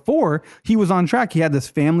 But before, he was on track. He had this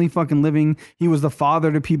family fucking living. He was the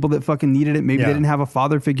father to people that fucking needed it. Maybe they didn't have a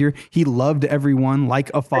father figure. He loved everyone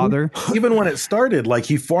like a father. And even when it started, like,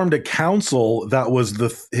 he formed a council that was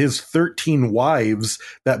his 13 wives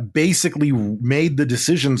that basically made the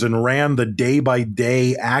decisions and ran the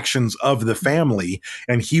day-by-day actions of the family.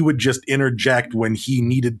 And he would just interject when he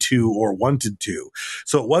needed to or wanted to.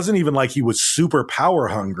 So it wasn't even like he was super power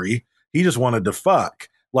hungry. He just wanted to fuck.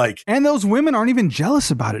 Like, and those women aren't even jealous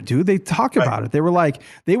about it, dude. They talk about it. They were like,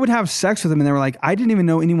 they would have sex with him and they were like, I didn't even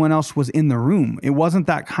know anyone else was in the room. It wasn't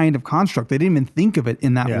that kind of construct. They didn't even think of it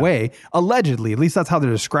in that way. Allegedly, at least that's how they're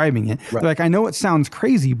describing it. They're like, I know it sounds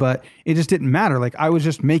crazy, but it just didn't matter. Like, I was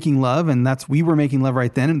just making love, and we were making love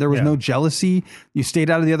right then. And there was no jealousy. You stayed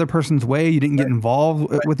out of the other person's way. You didn't get involved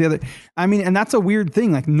with the other. I mean, and that's a weird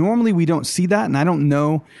thing. Like, normally we don't see that. And I don't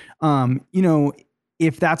know,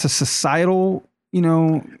 if that's a societal,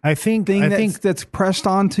 I think that's pressed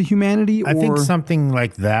on to humanity. I think something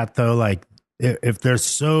like that, though, like if they're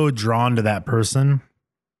so drawn to that person,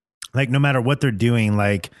 like no matter what they're doing,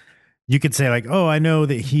 like you could say like, oh, I know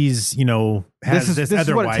that he's, has this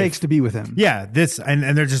other is what wife. It takes to be with him. Yeah.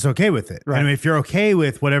 And they're just okay with it. Right. I mean, if you're okay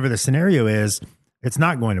with whatever the scenario is, it's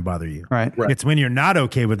not going to bother you. Right. It's when you're not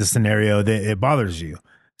okay with the scenario that it bothers you.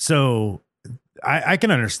 So I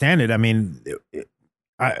can understand it. I mean,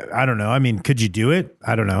 I don't know. I mean, could you do it?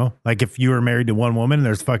 I don't know. Like, if you were married to one woman,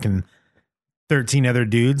 there's fucking 13 other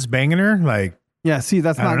dudes banging her. Like, yeah, see,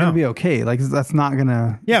 that's not going to be okay. Like, that's not going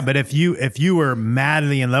to. Yeah, but if you were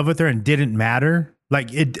madly in love with her and didn't matter, like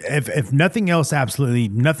if nothing else, absolutely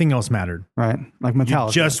nothing else mattered. Right. Like Metallica.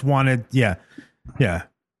 You just wanted, yeah.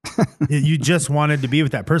 You just wanted to be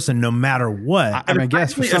with that person no matter what. I mean, I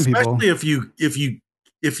guess for some people, especially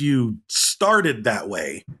if you started that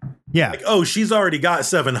way. Yeah. Like, oh, she's already got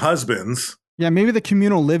 7 husbands. Yeah, maybe the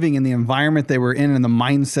communal living and the environment they were in and the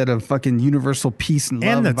mindset of fucking universal peace and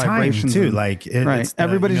love And the vibrations. time, too. And- like, right. it's the,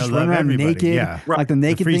 Everybody's you know, just running love around everybody. naked. Yeah. Like the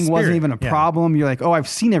naked free thing wasn't spirit. even a Yeah. problem. You're like, oh, I've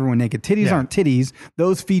seen everyone naked. Titties Yeah. aren't titties.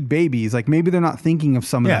 Those feed babies. Like maybe they're not thinking of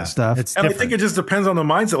some of that stuff. It's And I different. think it just depends on the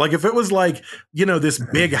mindset. Like if it was like, you know, this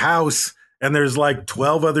big house and there's like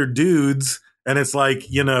 12 other dudes and it's like,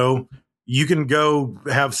 you know, you can go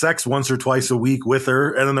have sex once or twice a week with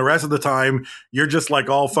her. And then the rest of the time you're just like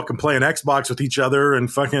all fucking playing Xbox with each other and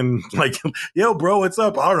fucking like, yo, bro, what's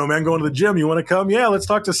up? I don't know, man, going to the gym. You want to come? Yeah, let's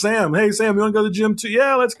talk to Sam. Hey, Sam, you want to go to the gym too?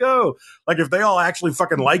 Yeah, let's go. Like if they all actually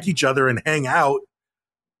fucking like each other and hang out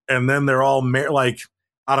and then they're all like,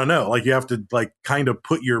 I don't know, like you have to like kind of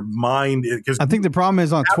put your mind in because I think the problem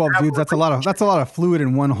is on 12 dudes. That's a lot of fluid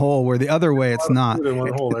in one hole. Where the other way, it's not.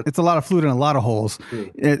 It's a lot of fluid in a lot of holes.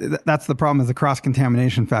 That's the problem. Is the cross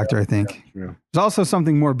contamination factor. I think there's also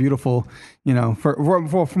something more beautiful. You know, for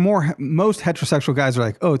more most heterosexual guys are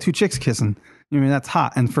like, oh, two chicks kissing. I mean, that's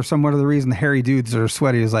hot. And for some other reason, the hairy dudes that are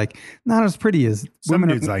sweaty is like not as pretty as Some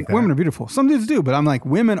women. dudes like that. Women are beautiful. Some dudes do, but I'm like,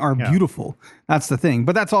 women are beautiful. That's the thing.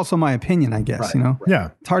 But that's also my opinion, I guess. You know,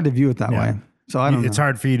 Yeah. it's hard to view it that way. So I don't know. It's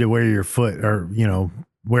hard for you to wear your foot or, you know,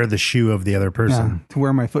 wear the shoe of the other person. to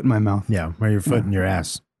wear my foot in my mouth. Yeah. Wear your foot in your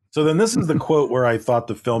ass. So then this is the quote where I thought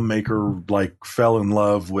the filmmaker like fell in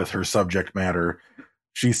love with her subject matter.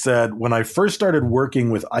 She said, when I first started working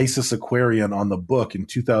with Isis Aquarian on the book in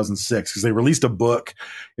 2006, because they released a book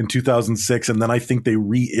in 2006, and then I think they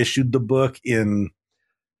reissued the book in,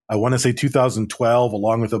 I want to say 2012,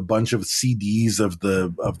 along with a bunch of CDs of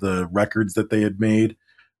the records that they had made.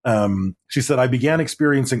 She said, I began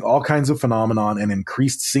experiencing all kinds of phenomenon and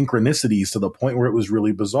increased synchronicities to the point where it was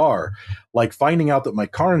really bizarre. Like finding out that my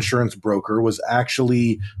car insurance broker was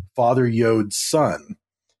actually Father Yode's son.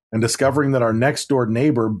 And discovering that our next door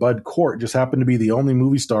neighbor, Bud Cort, just happened to be the only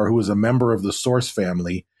movie star who was a member of the Source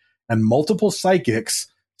family, and multiple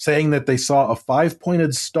psychics saying that they saw a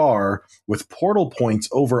 5-pointed star with portal points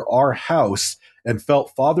over our house and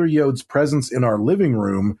felt Father Yode's presence in our living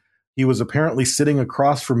room. He was apparently sitting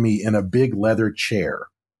across from me in a big leather chair.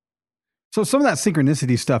 So some of that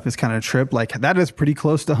synchronicity stuff is kind of trip. Like that is pretty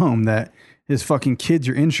close to home that his fucking kid's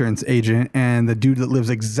your insurance agent and the dude that lives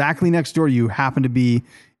exactly next door to you happen to be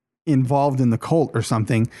involved in the cult or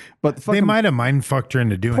something. But the They fucking might have mind fucked her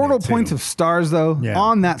into doing portal it too. points of stars though, Yeah.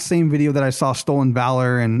 on that same video that I saw Stolen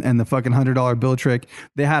Valor and the fucking $100 bill trick,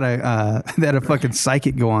 they had a fucking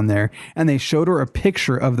psychic go on there and they showed her a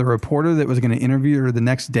picture of the reporter that was going to interview her the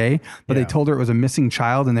next day, but they told her it was a missing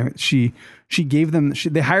child and she gave them,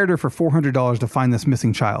 they hired her for $400 to find this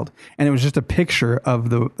missing child. And it was just a picture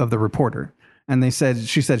of the reporter. And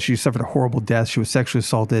she said she suffered a horrible death. She was sexually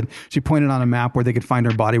assaulted. She pointed on a map where they could find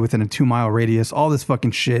her body within a 2-mile radius, all this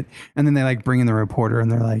fucking shit. And then they like bring in the reporter and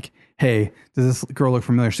they're like, hey, does this girl look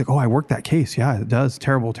familiar? She's like, oh, I worked that case. Yeah, it does.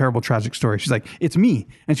 Terrible, terrible, tragic story. She's like, it's me.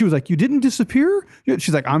 And she was like, you didn't disappear?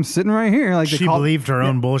 She's like, I'm sitting right here. Like She believed her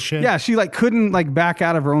own bullshit. Yeah, she like couldn't like back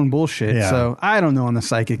out of her own bullshit. Yeah. So I don't know on the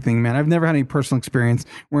psychic thing, man. I've never had any personal experience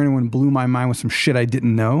where anyone blew my mind with some shit I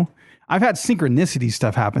didn't know. I've had synchronicity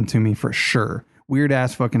stuff happen to me for sure. Weird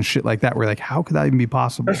ass fucking shit like that. Where like, how could that even be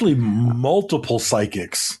possible? Especially multiple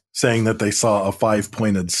psychics saying that they saw a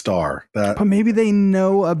 5-pointed star. That, But maybe they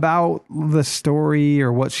know about the story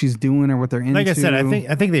or what she's doing or what they're into. Like I said,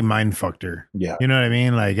 I think they mind fucked her. Yeah. You know what I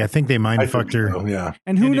mean? Like I think they mind fucked her. so, yeah.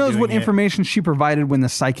 And who into knows what doing it. information she provided when the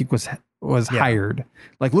psychic was hired?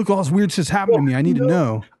 Like, look, all this weird shit's happened to me. I need to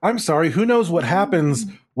know. I'm sorry. Who knows what happens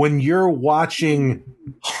when you're watching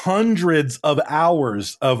hundreds of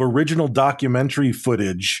hours of original documentary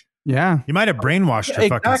footage? Yeah. You might have brainwashed her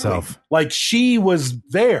fucking self. Like she was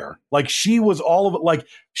there. Like she was all of it. Like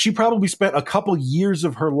she probably spent a couple years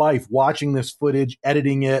of her life watching this footage,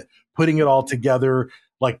 editing it, putting it all together,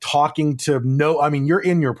 like talking to you're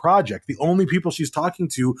in your project. The only people she's talking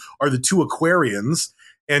to are the two Aquarians.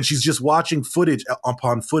 And she's just watching footage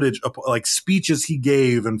upon footage, like speeches he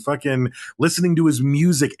gave and fucking listening to his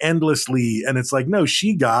music endlessly. And it's like, no,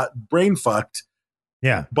 she got brain fucked.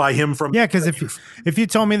 Yeah. By him from. Yeah. Cause if you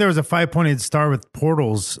told me there was a 5-pointed star with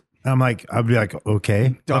portals, I'd be like,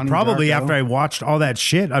 okay. But probably Darko. after I watched all that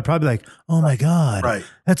shit, I'd probably be like, oh my God. Right.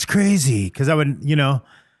 That's crazy. Cause I would,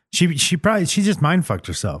 she just mind fucked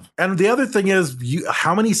herself. And the other thing is,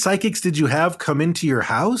 how many psychics did you have come into your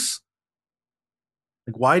house?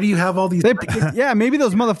 Like, why do you have all these? Yeah, maybe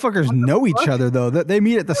those motherfuckers know each other though. They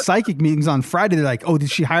meet at the psychic meetings on Friday. They're like, "Oh, did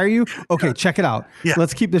she hire you? Okay, check it out. Yeah.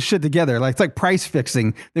 Let's keep this shit together." Like it's like price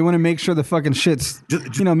fixing. They want to make sure the fucking shit's.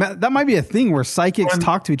 That might be a thing where psychics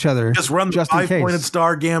talk to each other. Just run the in case. 5-pointed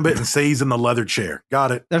star gambit and say he's in the leather chair.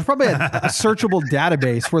 Got it. There's probably a searchable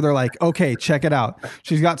database where they're like, "Okay, check it out.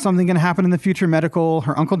 She's got something going to happen in the future medical.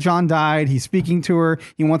 Her Uncle John died. He's speaking to her.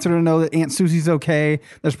 He wants her to know that Aunt Susie's okay."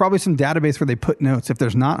 There's probably some database where they put notes. If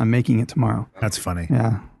there's not, I'm making it tomorrow. That's funny.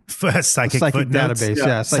 Yeah. Psychic footnotes. database.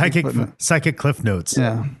 Yeah. Psychic cliff notes.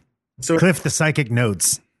 Yeah. So Cliff the psychic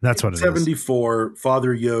notes. That's what it is. 74,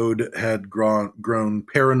 Father Yod had grown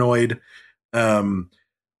paranoid.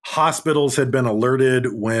 Hospitals had been alerted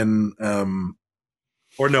when, a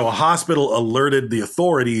hospital alerted the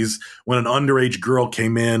authorities when an underage girl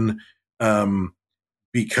came in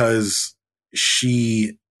because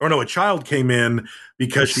a child came in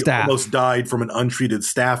because she almost died from an untreated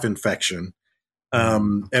staph infection.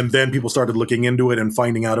 And then people started looking into it and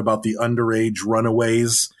finding out about the underage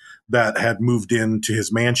runaways that had moved into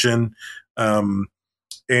his mansion.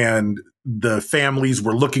 And the families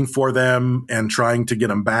were looking for them and trying to get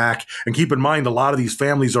them back. And keep in mind, a lot of these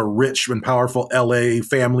families are rich and powerful LA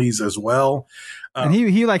families as well. And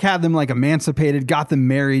he like had them like emancipated, got them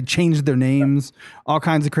married, changed their names, all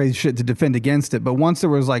kinds of crazy shit to defend against it. But once there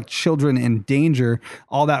was like children in danger,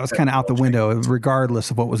 all that was kind of out the window,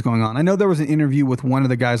 regardless of what was going on. I know there was an interview with one of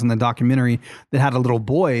the guys in the documentary that had a little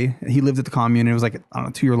boy. He lived at the commune. And it was like, I don't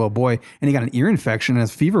know, 2-year-old boy, and he got an ear infection, and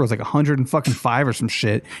his fever was like 105 or some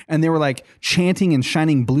shit. And they were like chanting and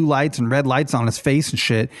shining blue lights and red lights on his face and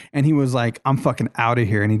shit. And he was like, "I'm fucking out of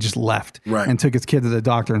here," and he just left and took his kid to the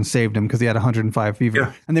doctor and saved him because he had 105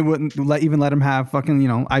 fever, and they wouldn't even let him have fucking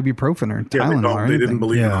ibuprofen or Tylenol. They didn't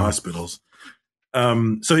believe in hospitals.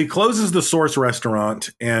 So he closes the Source restaurant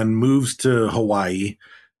and moves to Hawaii.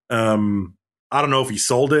 I don't know if he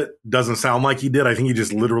sold it. Doesn't sound like he did. I think he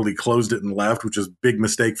just literally closed it and left, which is a big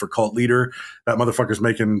mistake for cult leader. That motherfucker's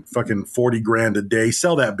making fucking $40,000 a day.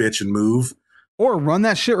 Sell that bitch and move. Or run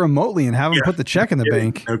that shit remotely and have him put the check in the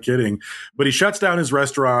bank. No kidding. But he shuts down his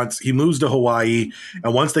restaurants. He moves to Hawaii.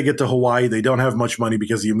 And once they get to Hawaii, they don't have much money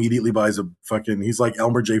because he immediately buys he's like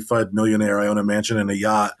Elmer J. Fudd, millionaire. I own a mansion and a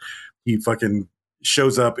yacht. He fucking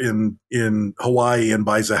shows up in Hawaii and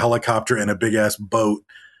buys a helicopter and a big ass boat.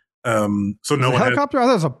 So no one helicopter? I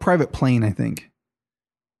thought it was a private plane, I think.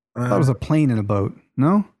 I thought it was a plane and a boat.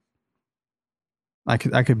 No? I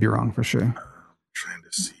could be wrong for sure. Trying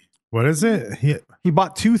to see. What is it? He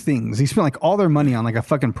bought two things. He spent like all their money on like a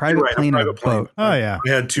fucking private plane and a boat. Oh yeah. I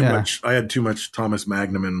had too much Thomas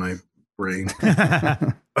Magnum in my brain.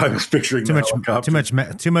 I was picturing too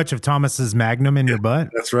much of Thomas's Magnum in your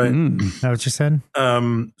butt. That's right. Is that what you said?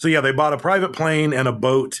 So yeah, they bought a private plane and a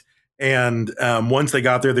boat. And once they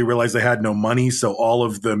got there, they realized they had no money. So all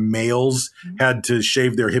of the males had to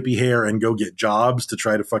shave their hippie hair and go get jobs to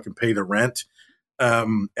try to fucking pay the rent.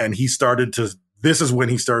 And this is when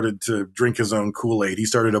he started to drink his own Kool-Aid. He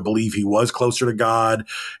started to believe he was closer to God.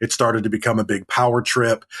 It started to become a big power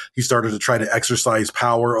trip. He started to try to exercise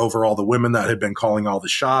power over all the women that had been calling all the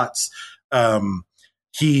shots.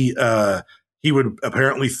 He would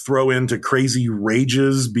apparently throw into crazy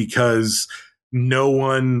rages because no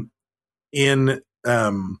one on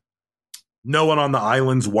the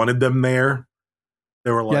islands wanted them there. They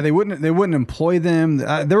were like, they wouldn't employ them.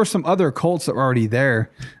 There were some other cults that were already there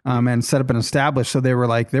and set up and established. So they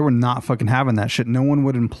were not fucking having that shit. No one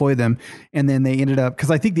would employ them. And then they ended up, because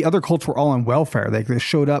I think the other cults were all on welfare. They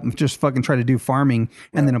showed up and just fucking tried to do farming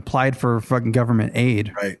and then applied for fucking government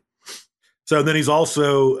aid. Right. So then he's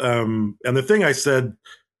also, and the thing I said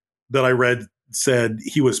that I read said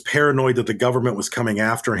he was paranoid that the government was coming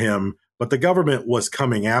after him, but the government was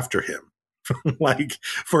coming after him. Like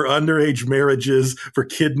for underage marriages, for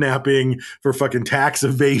kidnapping, for fucking tax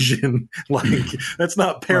evasion. Like that's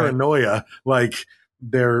not paranoia. Like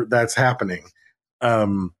that's happening.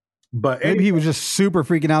 But maybe he was just super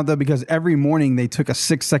freaking out though, because every morning they took a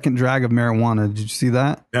 6-second drag of marijuana. Did you see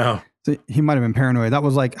that? No. So he might have been paranoid. That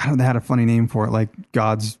was like, I don't know, they had a funny name for it, like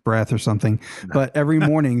God's breath or something. No. But every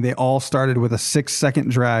morning they all started with a 6-second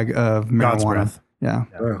drag of marijuana. God's breath. Yeah.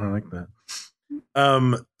 I like that.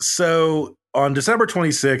 So on December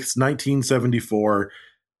 26th, 1974,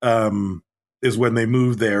 is when they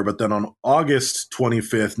moved there. But then on August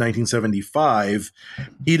 25th, 1975,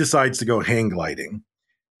 he decides to go hang gliding.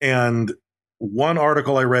 And one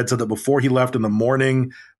article I read said that before he left in the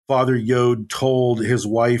morning, Father Yod told his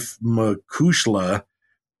wife, Makushla,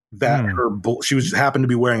 that she happened to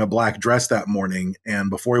be wearing a black dress that morning. And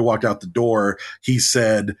before he walked out the door, he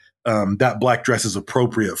said, that black dress is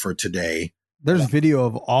appropriate for today. There's video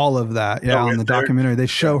of all of that. Yeah, on the documentary, they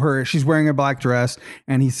show her. She's wearing a black dress,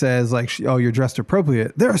 and he says, like, "Oh, you're dressed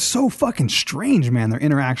appropriate." They're so fucking strange, man. Their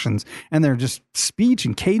interactions and their just speech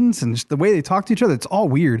and cadence and just the way they talk to each other. It's all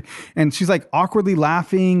weird. And she's like awkwardly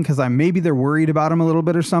laughing because maybe they're worried about him a little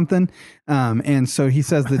bit or something. And so he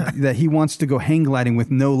says that he wants to go hang gliding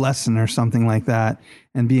with no lesson or something like that,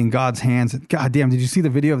 and be in God's hands. God damn! Did you see the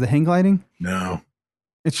video of the hang gliding? No.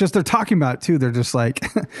 It's just they're talking about it too. They're just like,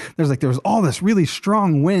 there was all this really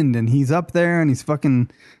strong wind, and he's up there, and he's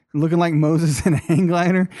fucking looking like Moses in a hang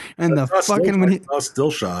glider, and the fucking when he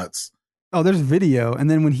still shots. Oh, there's video, and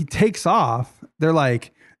then when he takes off, they're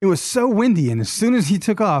like, it was so windy, and as soon as he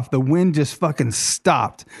took off, the wind just fucking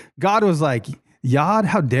stopped. God was like, Yod,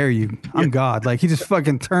 how dare you? I'm God. Like, he just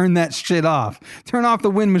fucking turned that shit off. Turn off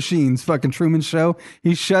the wind machines, fucking Truman Show.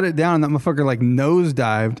 He shut it down, and that motherfucker like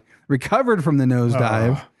nosedived. Recovered from the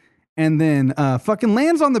nosedive, and then fucking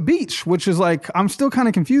lands on the beach, which is like, I'm still kind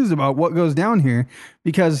of confused about what goes down here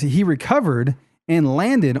because he recovered and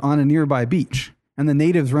landed on a nearby beach, and the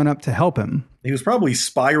natives run up to help him. He was probably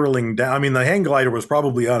spiraling down. I mean, the hang glider was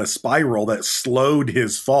probably on a spiral that slowed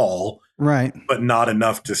his fall, right? But not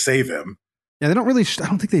enough to save him. Yeah, they don't really. I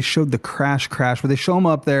don't think they showed the crash, but they show him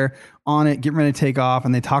up there on it, getting ready to take off,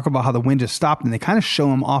 and they talk about how the wind just stopped, and they kind of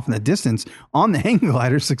show him off in the distance on the hang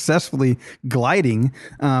glider, successfully gliding.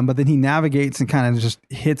 But then he navigates and kind of just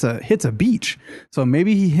hits a beach. So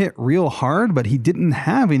maybe he hit real hard, but he didn't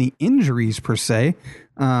have any injuries per se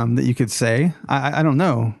that you could say. I don't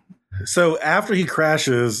know. So after he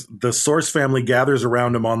crashes, the Source family gathers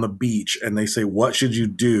around him on the beach, and they say, "What should you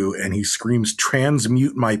do?" And he screams,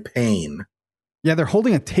 "Transmute my pain." Yeah, they're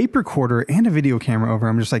holding a tape recorder and a video camera over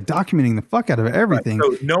him, just like documenting the fuck out of everything.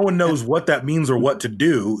 Right. So no one knows what that means or what to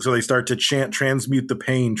do. So they start to chant, transmute the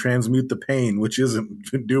pain, which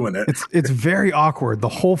isn't doing it. It's very awkward. The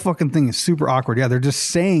whole fucking thing is super awkward. Yeah, they're just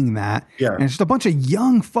saying that. Yeah. And it's just a bunch of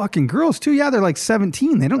young fucking girls too. Yeah, they're like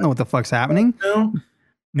 17. They don't know what the fuck's happening. No.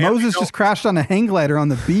 Moses just crashed on a hang glider on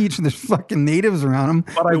the beach, and there's fucking natives around him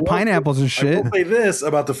with pineapples and shit. I will say this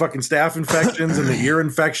about the fucking staph infections and the ear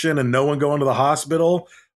infection and no one going to the hospital.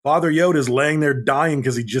 Father Yod is laying there dying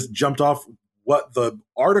because he just jumped off what the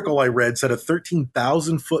article I read said a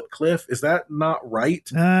 13,000 foot cliff. Is that not right?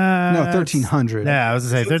 No, 1,300. Yeah, I was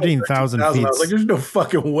going to say 13,000 feet. I was like, there's no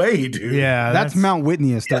fucking way, dude. Yeah. That's Mount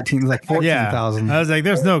Whitney is 13, like 14,000. Yeah. I was like,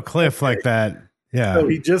 there's no cliff like that. Yeah. So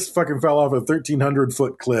he just fucking fell off a 1,300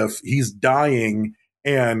 foot cliff. He's dying,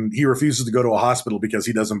 and he refuses to go to a hospital because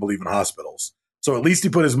he doesn't believe in hospitals. So at least he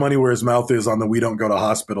put his money where his mouth is on the "we don't go to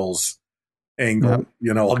hospitals" angle. Yep.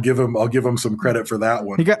 You know, I'll give him some credit for that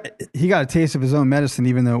one. He got a taste of his own medicine,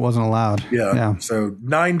 even though it wasn't allowed. Yeah. So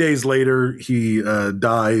 9 days later, he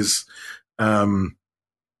dies.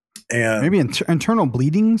 And maybe internal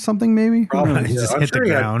bleeding, something maybe. Probably, he just hit the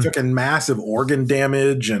ground. He took massive organ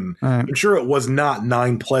damage, and I'm sure it was not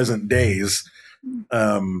 9 pleasant days.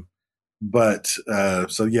 So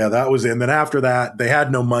yeah, that was it. And then after that, they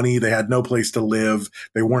had no money, they had no place to live,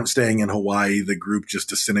 they weren't staying in Hawaii. The group just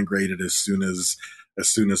disintegrated as soon as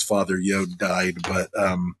Father Yod died. But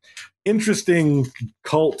interesting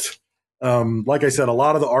cult. Like I said, a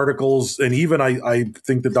lot of the articles, and even I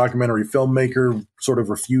think the documentary filmmaker sort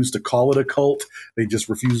of refused to call it a cult. They just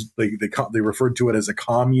refused. They referred to it as a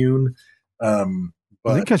commune. I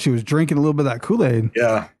think because she was drinking a little bit of that Kool-Aid.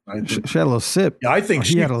 Yeah, she had a little sip. Yeah, I think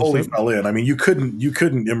she totally fell in. I mean, you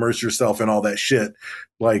couldn't immerse yourself in all that shit.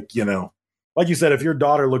 Like, you know, like you said, if your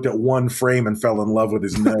daughter looked at one frame and fell in love with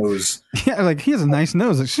his nose. Yeah, like, he has a nice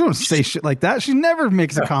nose. Like, she don't say shit like that. She never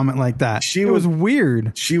makes a comment like that. It was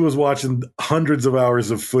weird. She was watching hundreds of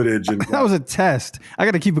hours of footage. And that was a test. I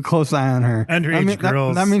got to keep a close eye on her. Underage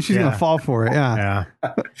girls. That means she's going to fall for it. Yeah.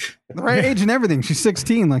 The right age and everything. She's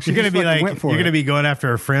 16. Like, you're gonna be like, you're gonna be going after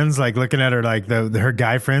her friends, like looking at her, like her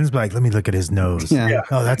guy friends, but like, let me look at his nose. Yeah.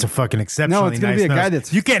 Oh, that's a fucking exceptionally nice nose. No, it's gonna be a guy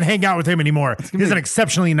that's. You can't hang out with him anymore. He has an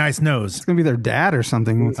exceptionally nice nose. It's gonna be their dad or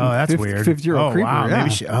something. Oh, that's weird. 50-year-old creeper. Wow. Yeah.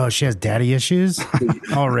 Maybe she has daddy issues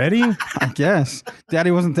already. I guess.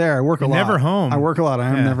 Daddy wasn't there. I work a lot. Never home. I work a lot. I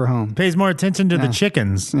am never home. Pays more attention to the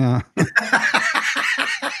chickens. Yeah.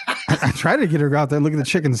 I try to get her out there and look at the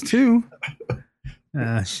chickens too.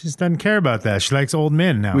 She just doesn't care about that. She likes old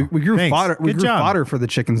men now. We grew fodder. We grew fodder for the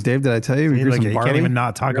chickens, Dave. Did I tell you? We grew some barley. You can't even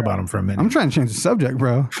not talk about them for a minute. I'm trying to change the subject,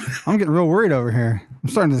 bro. I'm getting real worried over here. I'm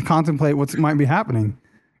starting to contemplate what might be happening.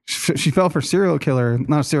 She fell for not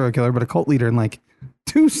a serial killer, but a cult leader in like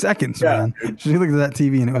 2 seconds, man. She looked at that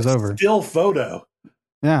TV and it was over. Still photo.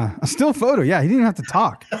 Yeah, a still photo. Yeah, he didn't have to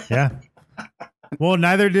talk. Yeah. Well,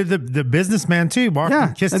 neither did the businessman too. Walked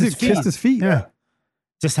and kissed his feet. Yeah.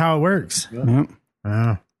 Just how it works. Yep.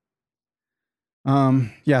 Wow.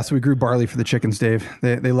 Yeah, so we grew barley for the chickens, Dave.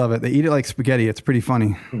 They love it. They eat it like spaghetti. It's pretty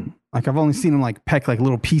funny. Like I've only seen them like peck like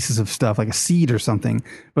little pieces of stuff, like a seed or something.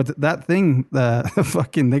 But that thing,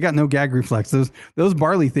 they got no gag reflex. Those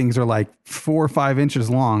barley things are like 4 or 5 inches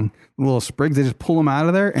long, little sprigs. They just pull them out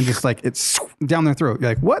of there and just like it's down their throat.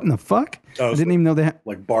 You're like, what in the fuck? I didn't even know they had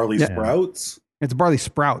like barley sprouts. It's barley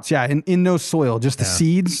sprouts, yeah, in no soil, just the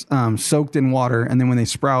seeds soaked in water, and then when they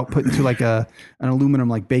sprout, put into like an aluminum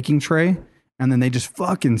like baking tray, and then they just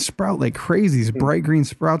fucking sprout like crazy. These bright green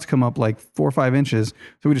sprouts come up like 4 or 5 inches.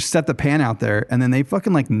 So we just set the pan out there, and then they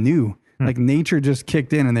fucking like knew, like nature just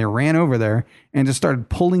kicked in, and they ran over there and just started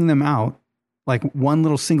pulling them out, like one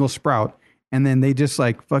little single sprout, and then they just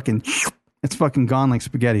like fucking, it's fucking gone like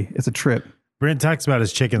spaghetti. It's a trip. Brent talks about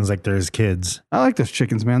his chickens like they're his kids. I like those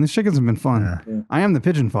chickens, man. These chickens have been fun. Yeah. I am the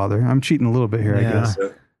pigeon father. I'm cheating a little bit here, I guess.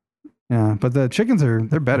 Yeah, but the chickens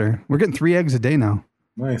they're better. We're getting 3 eggs a day now.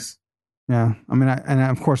 Nice. Yeah, I mean,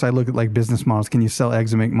 of course I look at like business models. Can you sell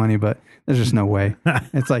eggs and make money? But there's just no way.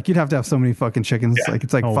 It's like you'd have to have so many fucking chickens. Yeah. Like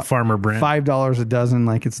it's like Farmer Brent, $5 a dozen.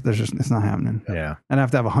 Like it's not happening. Yeah, I'd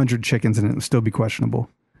have to have 100 chickens and it would still be questionable.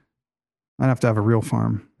 I'd have to have a real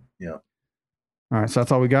farm. Yeah. All right, so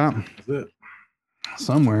that's all we got. That's it.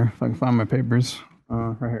 Somewhere, if I can find my papers,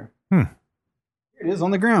 right here. Here it is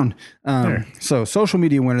on the ground. So social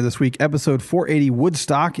media winner this week, episode 480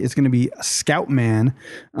 Woodstock, is going to be Scoutman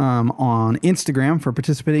on Instagram for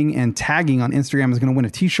participating, and tagging on Instagram is going to win a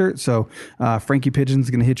t-shirt. So Frankie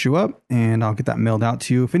Pigeon's going to hit you up and I'll get that mailed out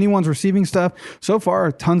to you. If anyone's receiving stuff, so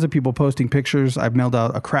far, tons of people posting pictures. I've mailed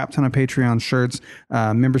out a crap ton of Patreon shirts,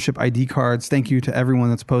 membership ID cards. Thank you to everyone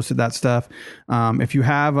that's posted that stuff. If you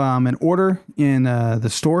have an order in the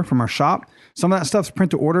store from our shop, some of that stuff's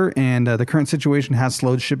print to order, and the current situation has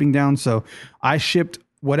slowed shipping down. So I shipped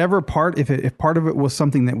whatever part, if part of it was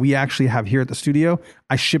something that we actually have here at the studio,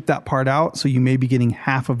 I shipped that part out. So you may be getting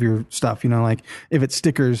half of your stuff. You know, like if it's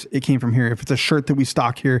stickers, it came from here. If it's a shirt that we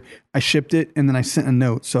stock here, I shipped it and then I sent a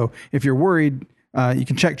note. So if you're worried, you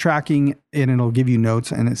can check tracking and it'll give you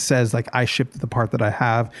notes, and it says like I shipped the part that I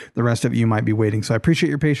have. The rest of you might be waiting. So I appreciate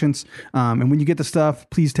your patience. And when you get the stuff,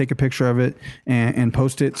 please take a picture of it and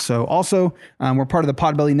post it. So also, we're part of the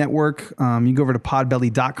Podbelly network. You can go over to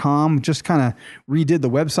podbelly.com. Just kind of redid the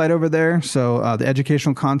website over there. So the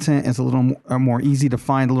educational content is a little more easy to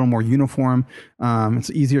find, a little more uniform. It's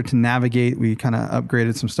easier to navigate. We kind of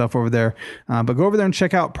upgraded some stuff over there. But go over there and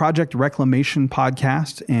check out Project Reclamation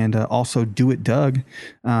podcast, and also Do It Doug.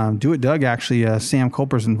 Do It Doug, actually, Sam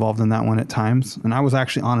Culper's involved in that one at times, and I was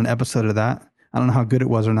actually on an episode of that. I don't know how good it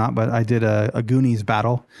was or not, but I did a Goonies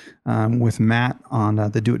battle with Matt on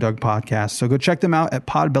the Do It Doug podcast. So go check them out at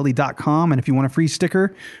podbelly.com. And if you want a free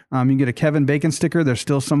sticker, you can get a Kevin Bacon sticker. There's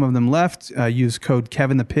still some of them left. Use code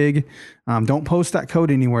Kevin the Pig. Don't post that code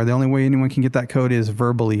anywhere. The only way anyone can get that code is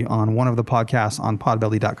verbally on one of the podcasts on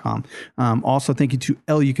podbelly.com. Also, thank you to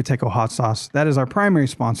El Yucateco Hot Sauce. That is our primary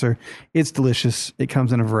sponsor. It's delicious. It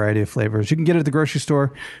comes in a variety of flavors. You can get it at the grocery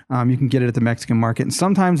store. You can get it at the Mexican market. And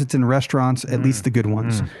sometimes it's in restaurants, at least the good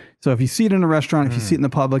ones. So if you see it in a restaurant, if you see it in the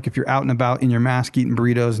public, if you're out and about in your mask eating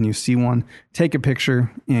burritos and you see one, take a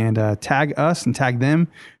picture and tag us and tag them.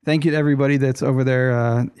 Thank you to everybody that's over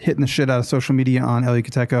there hitting the shit out of social media on El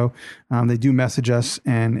Yucateco. They do message us,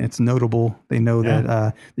 and it's notable. They know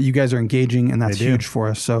that you guys are engaging, and that's huge for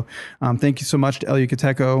us. So thank you so much to El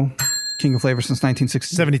Yucateco, King of Flavor since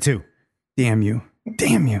 1972. Damn you.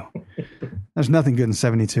 There's nothing good in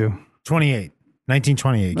 72.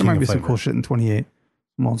 1928. There might be some cool shit in 28.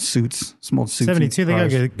 Some old suits. 72, they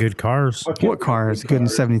got good cars. What car is good in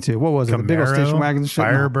 72? What was it? The big old station wagon shit?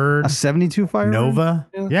 Firebird. A 72 Firebird? Nova?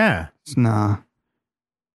 Yeah. Nah.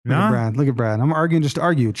 Look at Brad. I'm arguing just to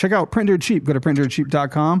argue. Check out Print Dirt Cheap. Go to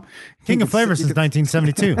printdirtcheap.com. King of Flavor since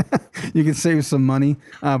 1972. You can save some money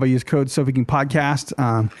by use code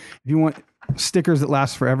SoFaKingPodcast. If you want stickers that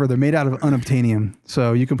last forever, they're made out of unobtainium.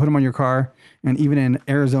 So you can put them on your car, and even in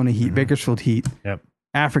Arizona heat, Bakersfield heat,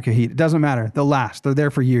 Africa heat, it doesn't matter. They'll last. They're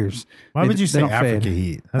there for years. Why would you say Africa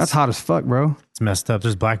heat? That's hot as fuck, bro. It's messed up.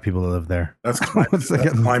 There's black people that live there. That's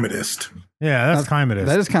climatist. Yeah, that's climatist.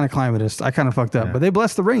 That is kind of climatist. I kind of fucked up, but they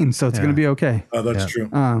bless the rain, so it's going to be okay. Oh, that's true.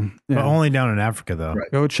 But only down in Africa, though.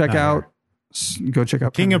 Right. Go check out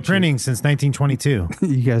King of Printing since 1922.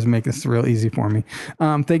 You guys make this real easy for me.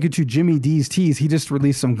 Thank you to Jimmy D's Tees. He just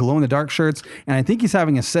released some glow in the dark shirts, and I think he's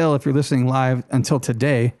having a sale. If you're listening live until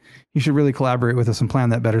today, you should really collaborate with us and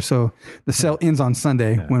plan that better. So the sale ends on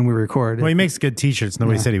Sunday when we record. Well, he makes good T-shirts.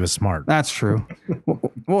 Nobody said he was smart. That's true.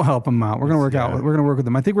 We'll help him out. We're gonna work out. We're gonna work with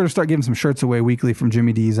him. I think we're gonna start giving some shirts away weekly from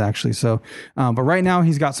Jimmy D's actually. So, but right now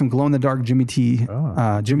he's got some glow in the dark Jimmy D's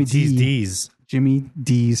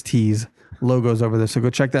tees. logos over there. So go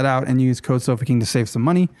check that out and use code SofaKing to save some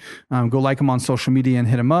money. Go like him on social media and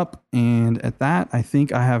hit him up. And at that, I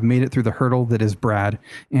think I have made it through the hurdle that is Brad,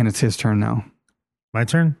 and it's his turn now. My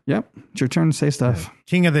turn? Yep. It's your turn to say stuff.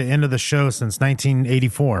 King of the end of the show since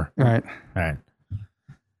 1984. All right.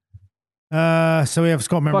 So we have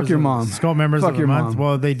Skull members. Fuck your mom. Skull members Fuck of the your month. mom.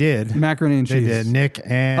 Well, they did. Macaroni and cheese. They did. Nick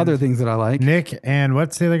and other things that I like. Nick and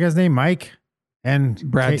what's the other guy's name? Mike and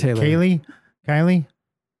Brad Taylor. Kylie.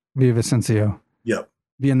 Vicencio. Yep.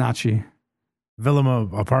 Bianacci. Villamo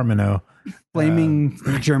Apartmento. Flaming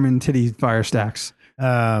German titty fire stacks.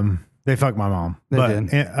 They fucked my mom. They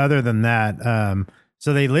did. Other than that,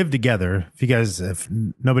 so they live together. If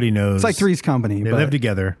nobody knows, It's like Three's Company. They live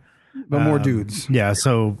together, but more dudes. Yeah.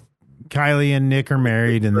 So Kylie and Nick are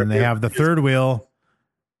married, and then they have the third wheel.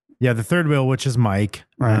 Yeah, the third wheel, which is Mike.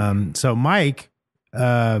 Right. So Mike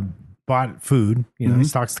bought food. He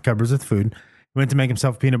stocks the cupboards with food. He went to make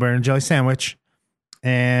himself a peanut butter and jelly sandwich,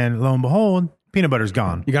 and lo and behold, peanut butter's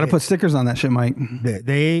gone. You got to put stickers on that shit, Mike.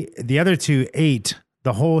 The other two ate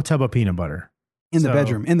the whole tub of peanut butter. In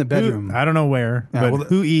the bedroom. I don't know where, but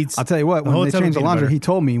who eats? I'll tell you what, when they changed the laundry, he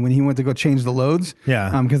told me when he went to go change the loads,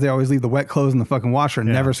 because they always leave the wet clothes in the fucking washer and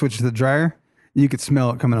never switch to the dryer. You could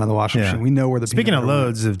smell it coming out of the washing machine. We know where the Speaking of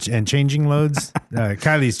loads and changing loads,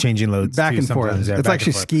 Kylie's changing loads back too and forth. sometimes. Yeah, it's back like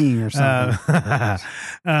she's skiing or something.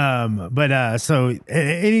 So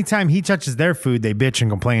anytime he touches their food, they bitch and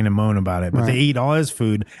complain and moan about it. But they eat all his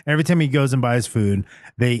food. Every time he goes and buys food,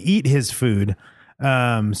 they eat his food.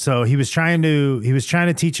 So he was trying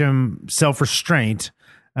to teach him self-restraint.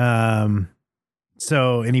 And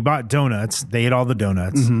he bought donuts. They ate all the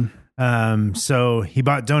donuts. So he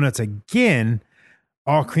bought donuts again,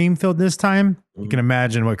 all cream filled this time. You can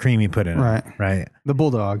imagine what cream he put in it. Right. The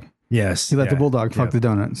bulldog. Yes. He let the bulldog fuck the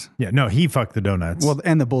donuts. Yeah. No, he fucked the donuts. Well,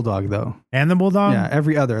 and the bulldog though. And the bulldog? Yeah.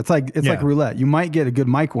 Every other. It's like roulette. You might get a good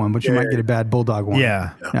Mike one, but you might get a bad bulldog one.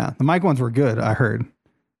 Yeah. Yeah. The Mike ones were good, I heard.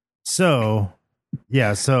 So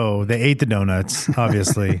they ate the donuts,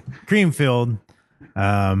 obviously. Cream filled.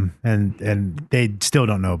 And they still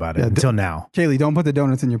don't know about it until now. Kaylee, don't put the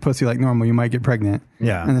donuts in your pussy like normal. You might get pregnant.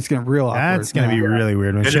 Yeah. And it's going to be real awkward. That's going to be really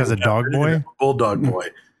weird when she has a dog boy. Bulldog boy.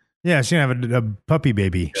 Yeah, she's going to have a puppy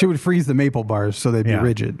baby. She would freeze the maple bars so they'd be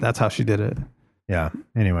rigid. That's how she did it. Yeah.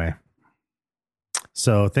 Anyway.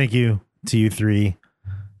 So thank you to you three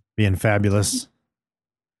being fabulous.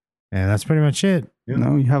 And that's pretty much it.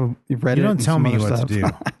 No, you've read it. You don't tell me what to do.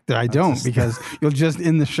 I don't, because you'll just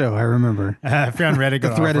end the show. I remember. If you're on Reddit,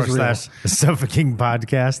 go to r/Sofa King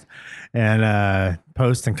podcast and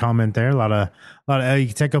post and comment there. A lot of El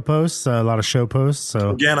Yucateco posts, a lot of show posts.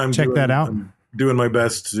 So again, check that out. I'm doing my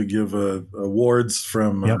best to give awards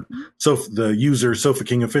from the user Sofa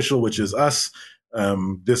King Official, which is us.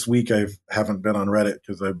 This week I haven't been on Reddit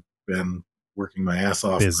because I've been working my ass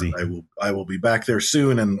off. Busy. I will be back there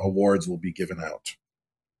soon, and awards will be given out.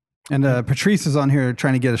 And Patrice is on here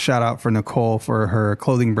trying to get a shout out for Nicole for her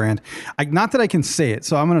clothing brand. Not that I can say it,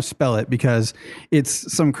 so I'm going to spell it because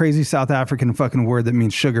it's some crazy South African fucking word that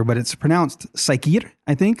means sugar, but it's pronounced Saikir,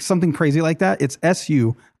 I think, something crazy like that. It's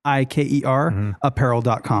SUIKER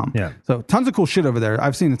apparel.com. Yeah. So tons of cool shit over there.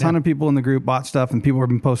 I've seen a ton of people in the group bought stuff and people have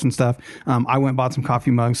been posting stuff. I went and bought some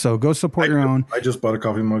coffee mugs, so go support your own. I just bought a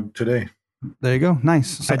coffee mug today. There you go.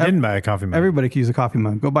 Nice. So I didn't buy a coffee mug. Everybody can use a coffee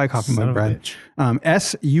mug. Go buy a coffee mug, Brad.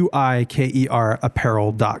 SUIKER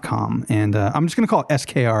apparel.com. And I'm just going to call it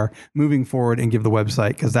SKR moving forward and give the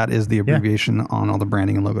website because that is the abbreviation on all the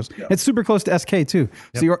branding and logos. Yep. It's super close to SK too.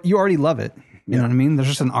 So you already love it. You know what I mean? There's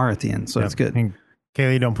just an R at the end. So it's good. And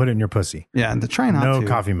Kaylee, don't put it in your pussy. Yeah. And try not to. No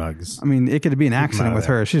coffee mugs. I mean, it could be an accident with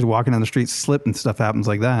her. She's walking down the street, slip and stuff happens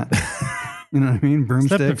like that. You know what I mean?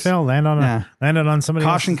 Broomsticks. Slipped and fell, landed on somebody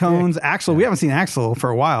Caution cones. Dick. Axel. We haven't seen Axel for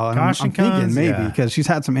a while. And I'm thinking maybe because she's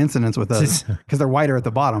had some incidents with us because they're wider at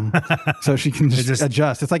the bottom. So she can just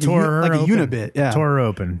adjust. It's like a unibit. Yeah. Tore her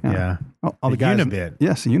open. Yeah. All the guys. Unibit.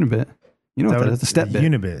 Yes, a unibit. You know what that is? The step bit.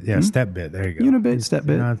 Unibit. Yeah, step bit. There you go. Unibit, step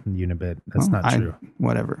bit. Not unibit. That's not true.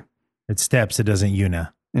 Whatever. It steps. It doesn't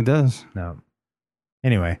una. It does. No.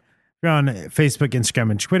 Anyway. If you're on Facebook, Instagram,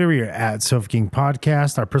 and Twitter, we are at Sofa King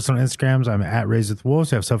Podcast. Our personal Instagrams, I'm at Raised with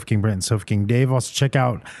Wolves. We have Sofa King Brent and Sofa King Dave. Also check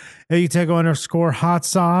out __ hot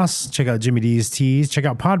sauce. Check out Jimmy D's Teas. Check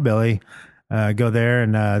out Podbelly. Go there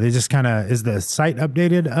and they just kind of, is the site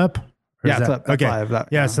updated up? Yeah, it's up. Okay.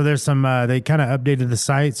 Live, so there's some, they kind of updated the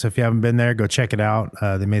site. So if you haven't been there, go check it out.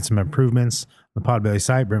 They made some improvements. The Podbelly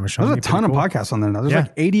site, Brent Machon. There's a ton of podcasts on there now. There's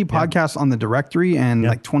like 80 podcasts on the directory and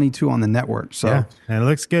like 22 on the network. So and it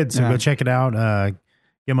looks good. So go check it out.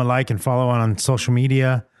 Give them a like and follow on social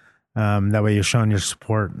media. That way you're showing your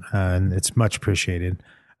support and it's much appreciated.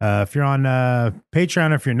 If you're on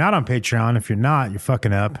Patreon, if you're not on Patreon, if you're not, you're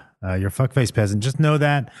fucking up. You're a fuckface peasant. Just know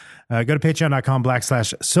that. Go to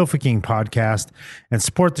patreon.com/Sofa King podcast and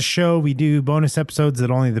support the show. We do bonus episodes that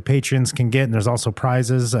only the patrons can get. And there's also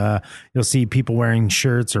prizes. You'll see people wearing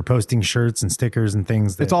shirts or posting shirts and stickers and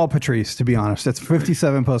things. It's all Patrice, to be honest. It's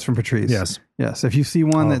 57 posts from Patrice. Yes. Yes. If you see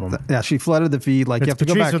one she flooded the feed. Like, it's you have to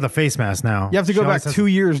Patrice go back with a face mask now. You have to go back 2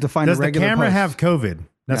 years to find a regular Does the camera post. have COVID?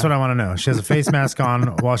 That's what I want to know. She has a face mask on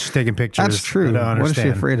while she's taking pictures. That's true. I don't understand. What is she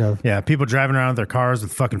afraid of? Yeah, people driving around with their cars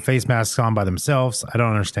with fucking face masks on by themselves. I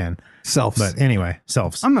don't understand. Selves. But anyway,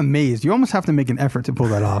 selves. I'm amazed. You almost have to make an effort to pull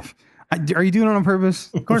that off. Are you doing it on purpose?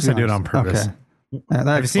 Of course I do it on purpose. Okay.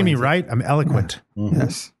 Have you seen me write? I'm eloquent.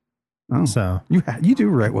 Yes. Oh. So you do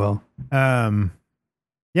write well.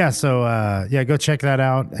 Go check that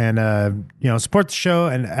out and support the show.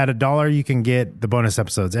 And at $1 you can get the bonus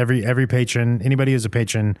episodes. Every patron, anybody who's a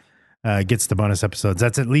patron gets the bonus episodes.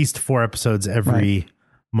 That's at least 4 episodes every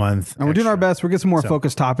month. And we're doing our best. We'll get some more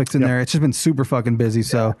focused topics in there. It's just been super fucking busy.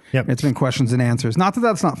 So it's been questions and answers. Not that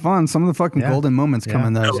that's not fun. Some of the fucking golden moments come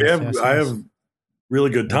in there. I have really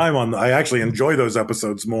good time on. I actually enjoy those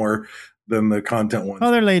episodes more than the content ones. Oh,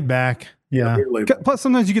 they're laid back. Yeah. Plus,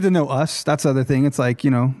 sometimes you get to know us. That's the other thing. It's like,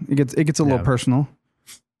 it gets a little personal.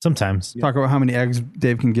 Sometimes. Talk about how many eggs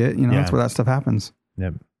Dave can get. That's where that stuff happens.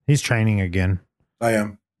 Yep. He's training again. I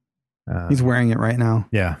am. He's wearing it right now.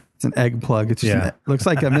 Yeah. It's an egg plug. It's just looks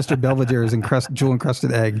like a Mr. Belvedere's jewel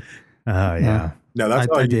encrusted egg. No,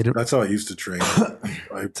 that's how I used to train.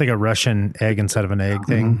 It's like a Russian egg inside of an egg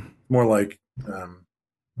thing. More like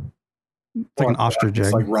it's like an ostrich egg.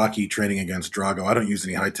 It's like Rocky training against Drago. I don't use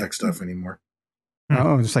any high tech stuff anymore.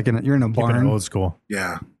 Oh, just like you're in a barn. Old school.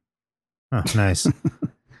 Yeah. Oh, nice.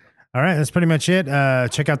 All right, that's pretty much it.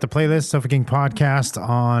 Check out the playlist, Sofa King Podcast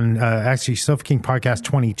on Sofa King Podcast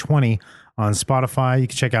 2020 on Spotify. You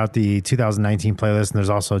can check out the 2019 playlist, and there's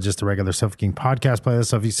also just a regular Sofa King Podcast playlist.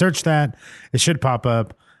 So if you search that, it should pop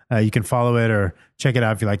up. You can follow it or check it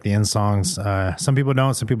out if you like the end songs. Some people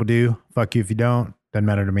don't, some people do. Fuck you if you don't. Doesn't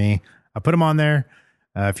matter to me. I put them on there.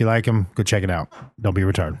 If you like them, go check it out. Don't be a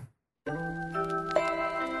retard.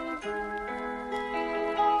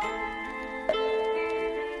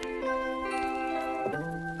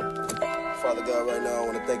 Father God, right now I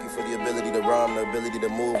want to thank you for the ability to rhyme, the ability to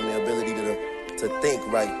move, and the ability to think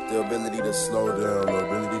right, the ability to slow down, the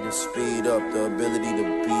ability to speed up, the ability to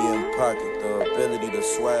be in pocket, the ability to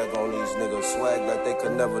swag on these niggas, swag like they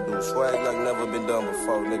could never do, swag like never been done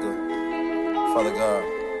before, nigga. Father God,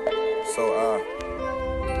 so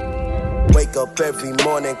wake up every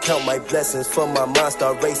morning, count my blessings for my mind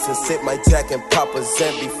start racing, sip my Jack and Papa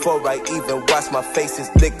Zen before I even wash my faces.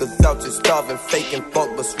 Niggas out just starving, faking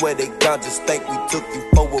funk, but swear they gone. Just think we took you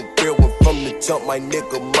for a real one from the jump. My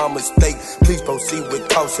nigga, my mistake. Please proceed with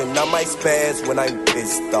caution. I might spaz when I'm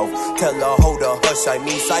pissed off. Tell her hold her hush. I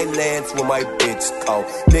need silence when my bitch call.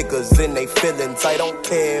 Niggas in they feelings, I don't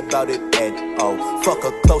care about it at all. Fuck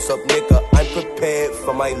a close up nigga, I'm prepared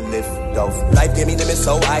for my lift off. Life gave me limits,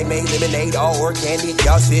 so I made lemonade. All organic,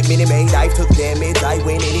 y'all shit mini made. I took damage, I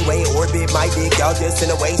win anyway. Orbit my dick, y'all just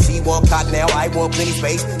in a way. She want cock now, I want plenty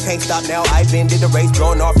space. Can't stop now, I've been did the race.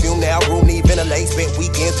 Drawing off fume now, room need ventilate. Spent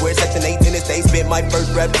weekends where section 8 in the States. Spent my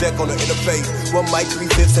first rap check on the interface. Run my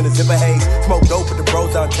 3/5 in a zipper haze. Smoke dope with the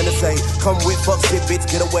bros out Tennessee. Come with fuck shit, bitch,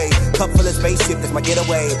 get away. Cup full of spaceship, that's my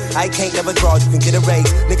getaway. I can't never draw, you can get a raise.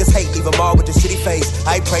 Niggas hate, leave them all with a shitty face.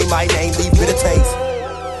 I pray my name, leave bitter taste.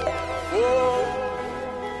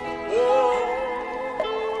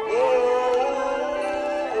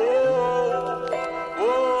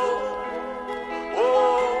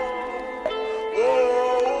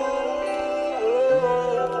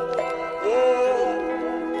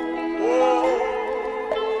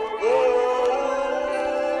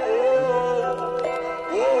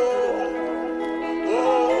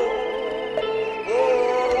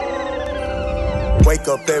 Wake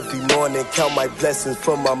up every morning, count my blessings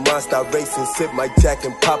from my mind start racing. Sip my Jack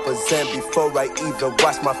and Papa Zen before I even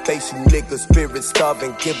wash my face. You niggas spirit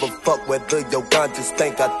starving, give a fuck whether your just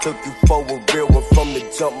think I took you for a real one from the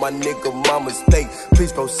jump. My nigga, my mistake.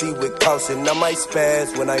 Please proceed with caution. I might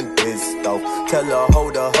spaz when I'm pissed off. Tell her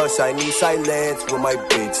hold her hush. I need silence when my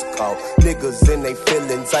bitch call. Niggas in they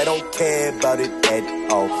feelings, I don't care about it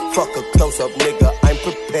at all. Fuck a close up nigga, I'm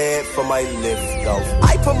prepared for my lift off.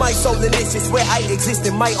 I put my soul in this shit, swear I exist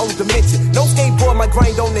in my own dimension. No skateboard, my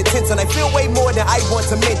grind on intention. I feel way more than I want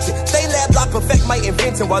to mention. Stay lab lock, perfect my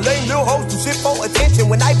invention. While lame little hoes do shit for attention.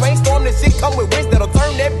 When I brainstorm, this shit come with wins that'll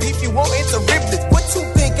turn that beef you want into riblets. What you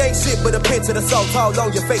think ain't shit but a picture of salt all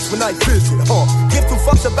on your face when I visit, Give two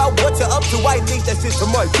fucks about what you're up to, I leave that shit to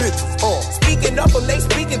my bitches, Speaking up, they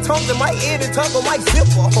speaking tongues in my ear, the tongue on my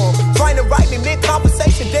zipper. Trying to write me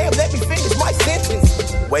mid-conversation, damn, let me finish my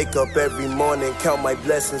sentence. Wake up every morning, count my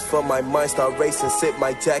blessings for my mind start racing. Sip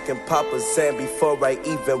my Jack and Papa Zan before I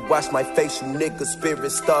even wash my face. You niggas spirit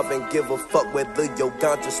starving, give a fuck whether your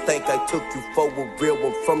ganja stank. I took you for a real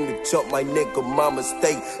one from the jump, my nigga mama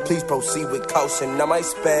state. Please proceed with caution, I might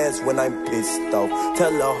spaz when I'm pissed off.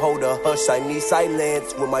 Tell her hold her hush, I need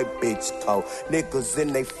silence when my bitch talk. Niggas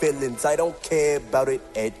in they feelings, I don't care about it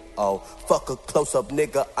at all. Fuck a close up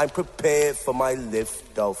nigga, I'm prepared for my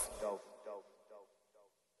lift off.